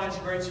one who finds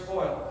great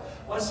spoil.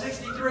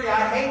 163,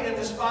 I hate and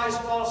despise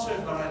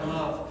falsehood, but I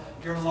love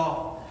your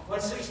law.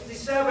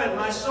 167,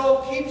 my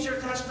soul keeps your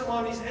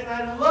testimonies, and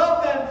I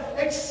love them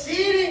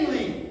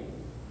exceedingly.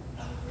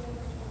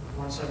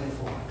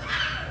 174,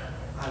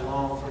 I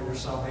long for your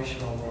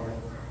salvation, O Lord,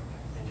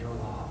 and your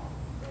law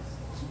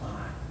is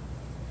my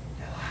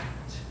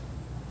delight.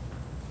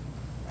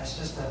 That's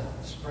just a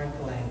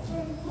sprinkling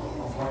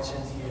of what's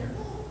in here.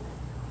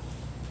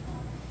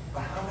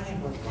 But how many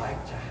would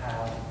like to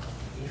have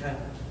even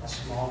a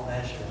small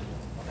measure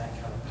of that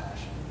kind of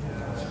passion?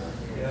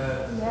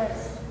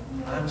 Yes.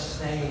 I'm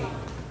saying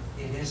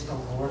it is the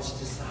Lord's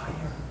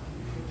desire.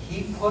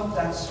 He put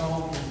that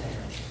song in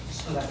there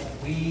so that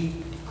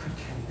we could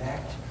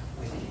connect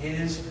with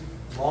His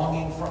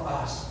longing for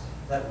us,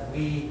 that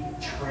we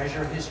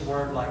treasure His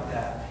word like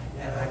that.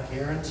 And I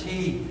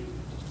guarantee,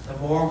 the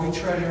more we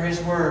treasure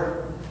His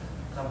word,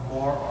 the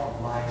more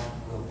our life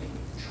will be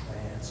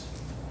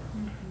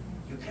transformed.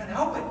 You can't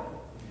help it.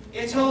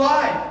 It's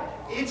alive.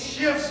 It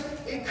shifts.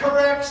 It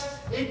corrects.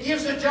 It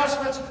gives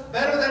adjustments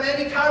better than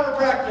any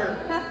chiropractor.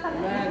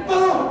 Amen.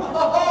 Boom!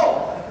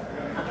 Oh!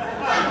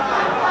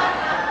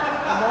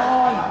 Come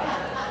on.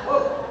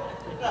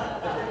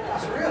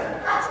 It's real.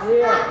 It's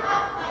real.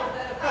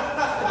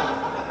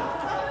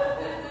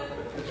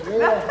 It's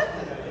real.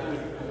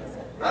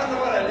 I don't know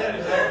what I did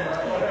exactly,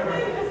 but whatever.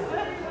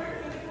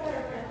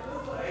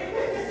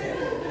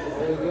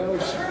 There he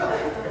goes.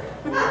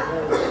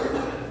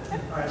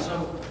 All right, so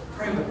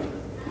pray with me.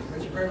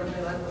 Would you pray with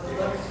me? Let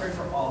me pray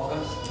for all of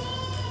us.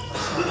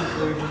 Myself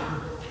included.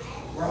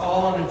 We're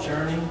all on a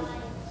journey.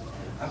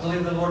 I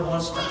believe the Lord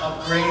wants to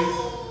upgrade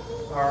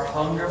our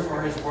hunger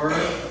for His Word.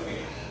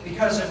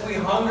 Because if we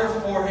hunger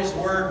for His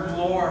Word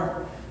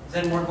more,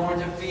 then we're going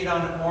to feed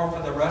on it more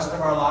for the rest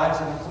of our lives.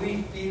 And if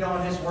we feed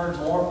on His Word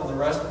more for the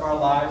rest of our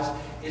lives,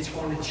 it's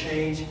going to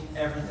change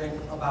everything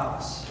about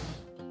us.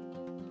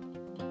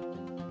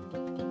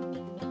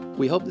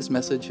 We hope this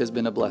message has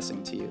been a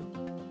blessing to you.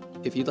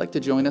 If you'd like to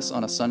join us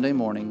on a Sunday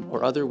morning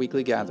or other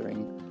weekly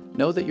gathering,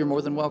 know that you're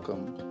more than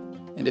welcome.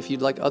 And if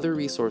you'd like other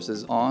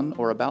resources on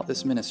or about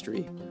this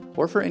ministry,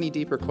 or for any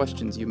deeper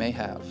questions you may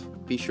have,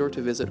 be sure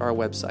to visit our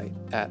website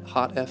at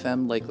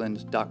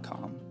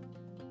hotfmlakeland.com.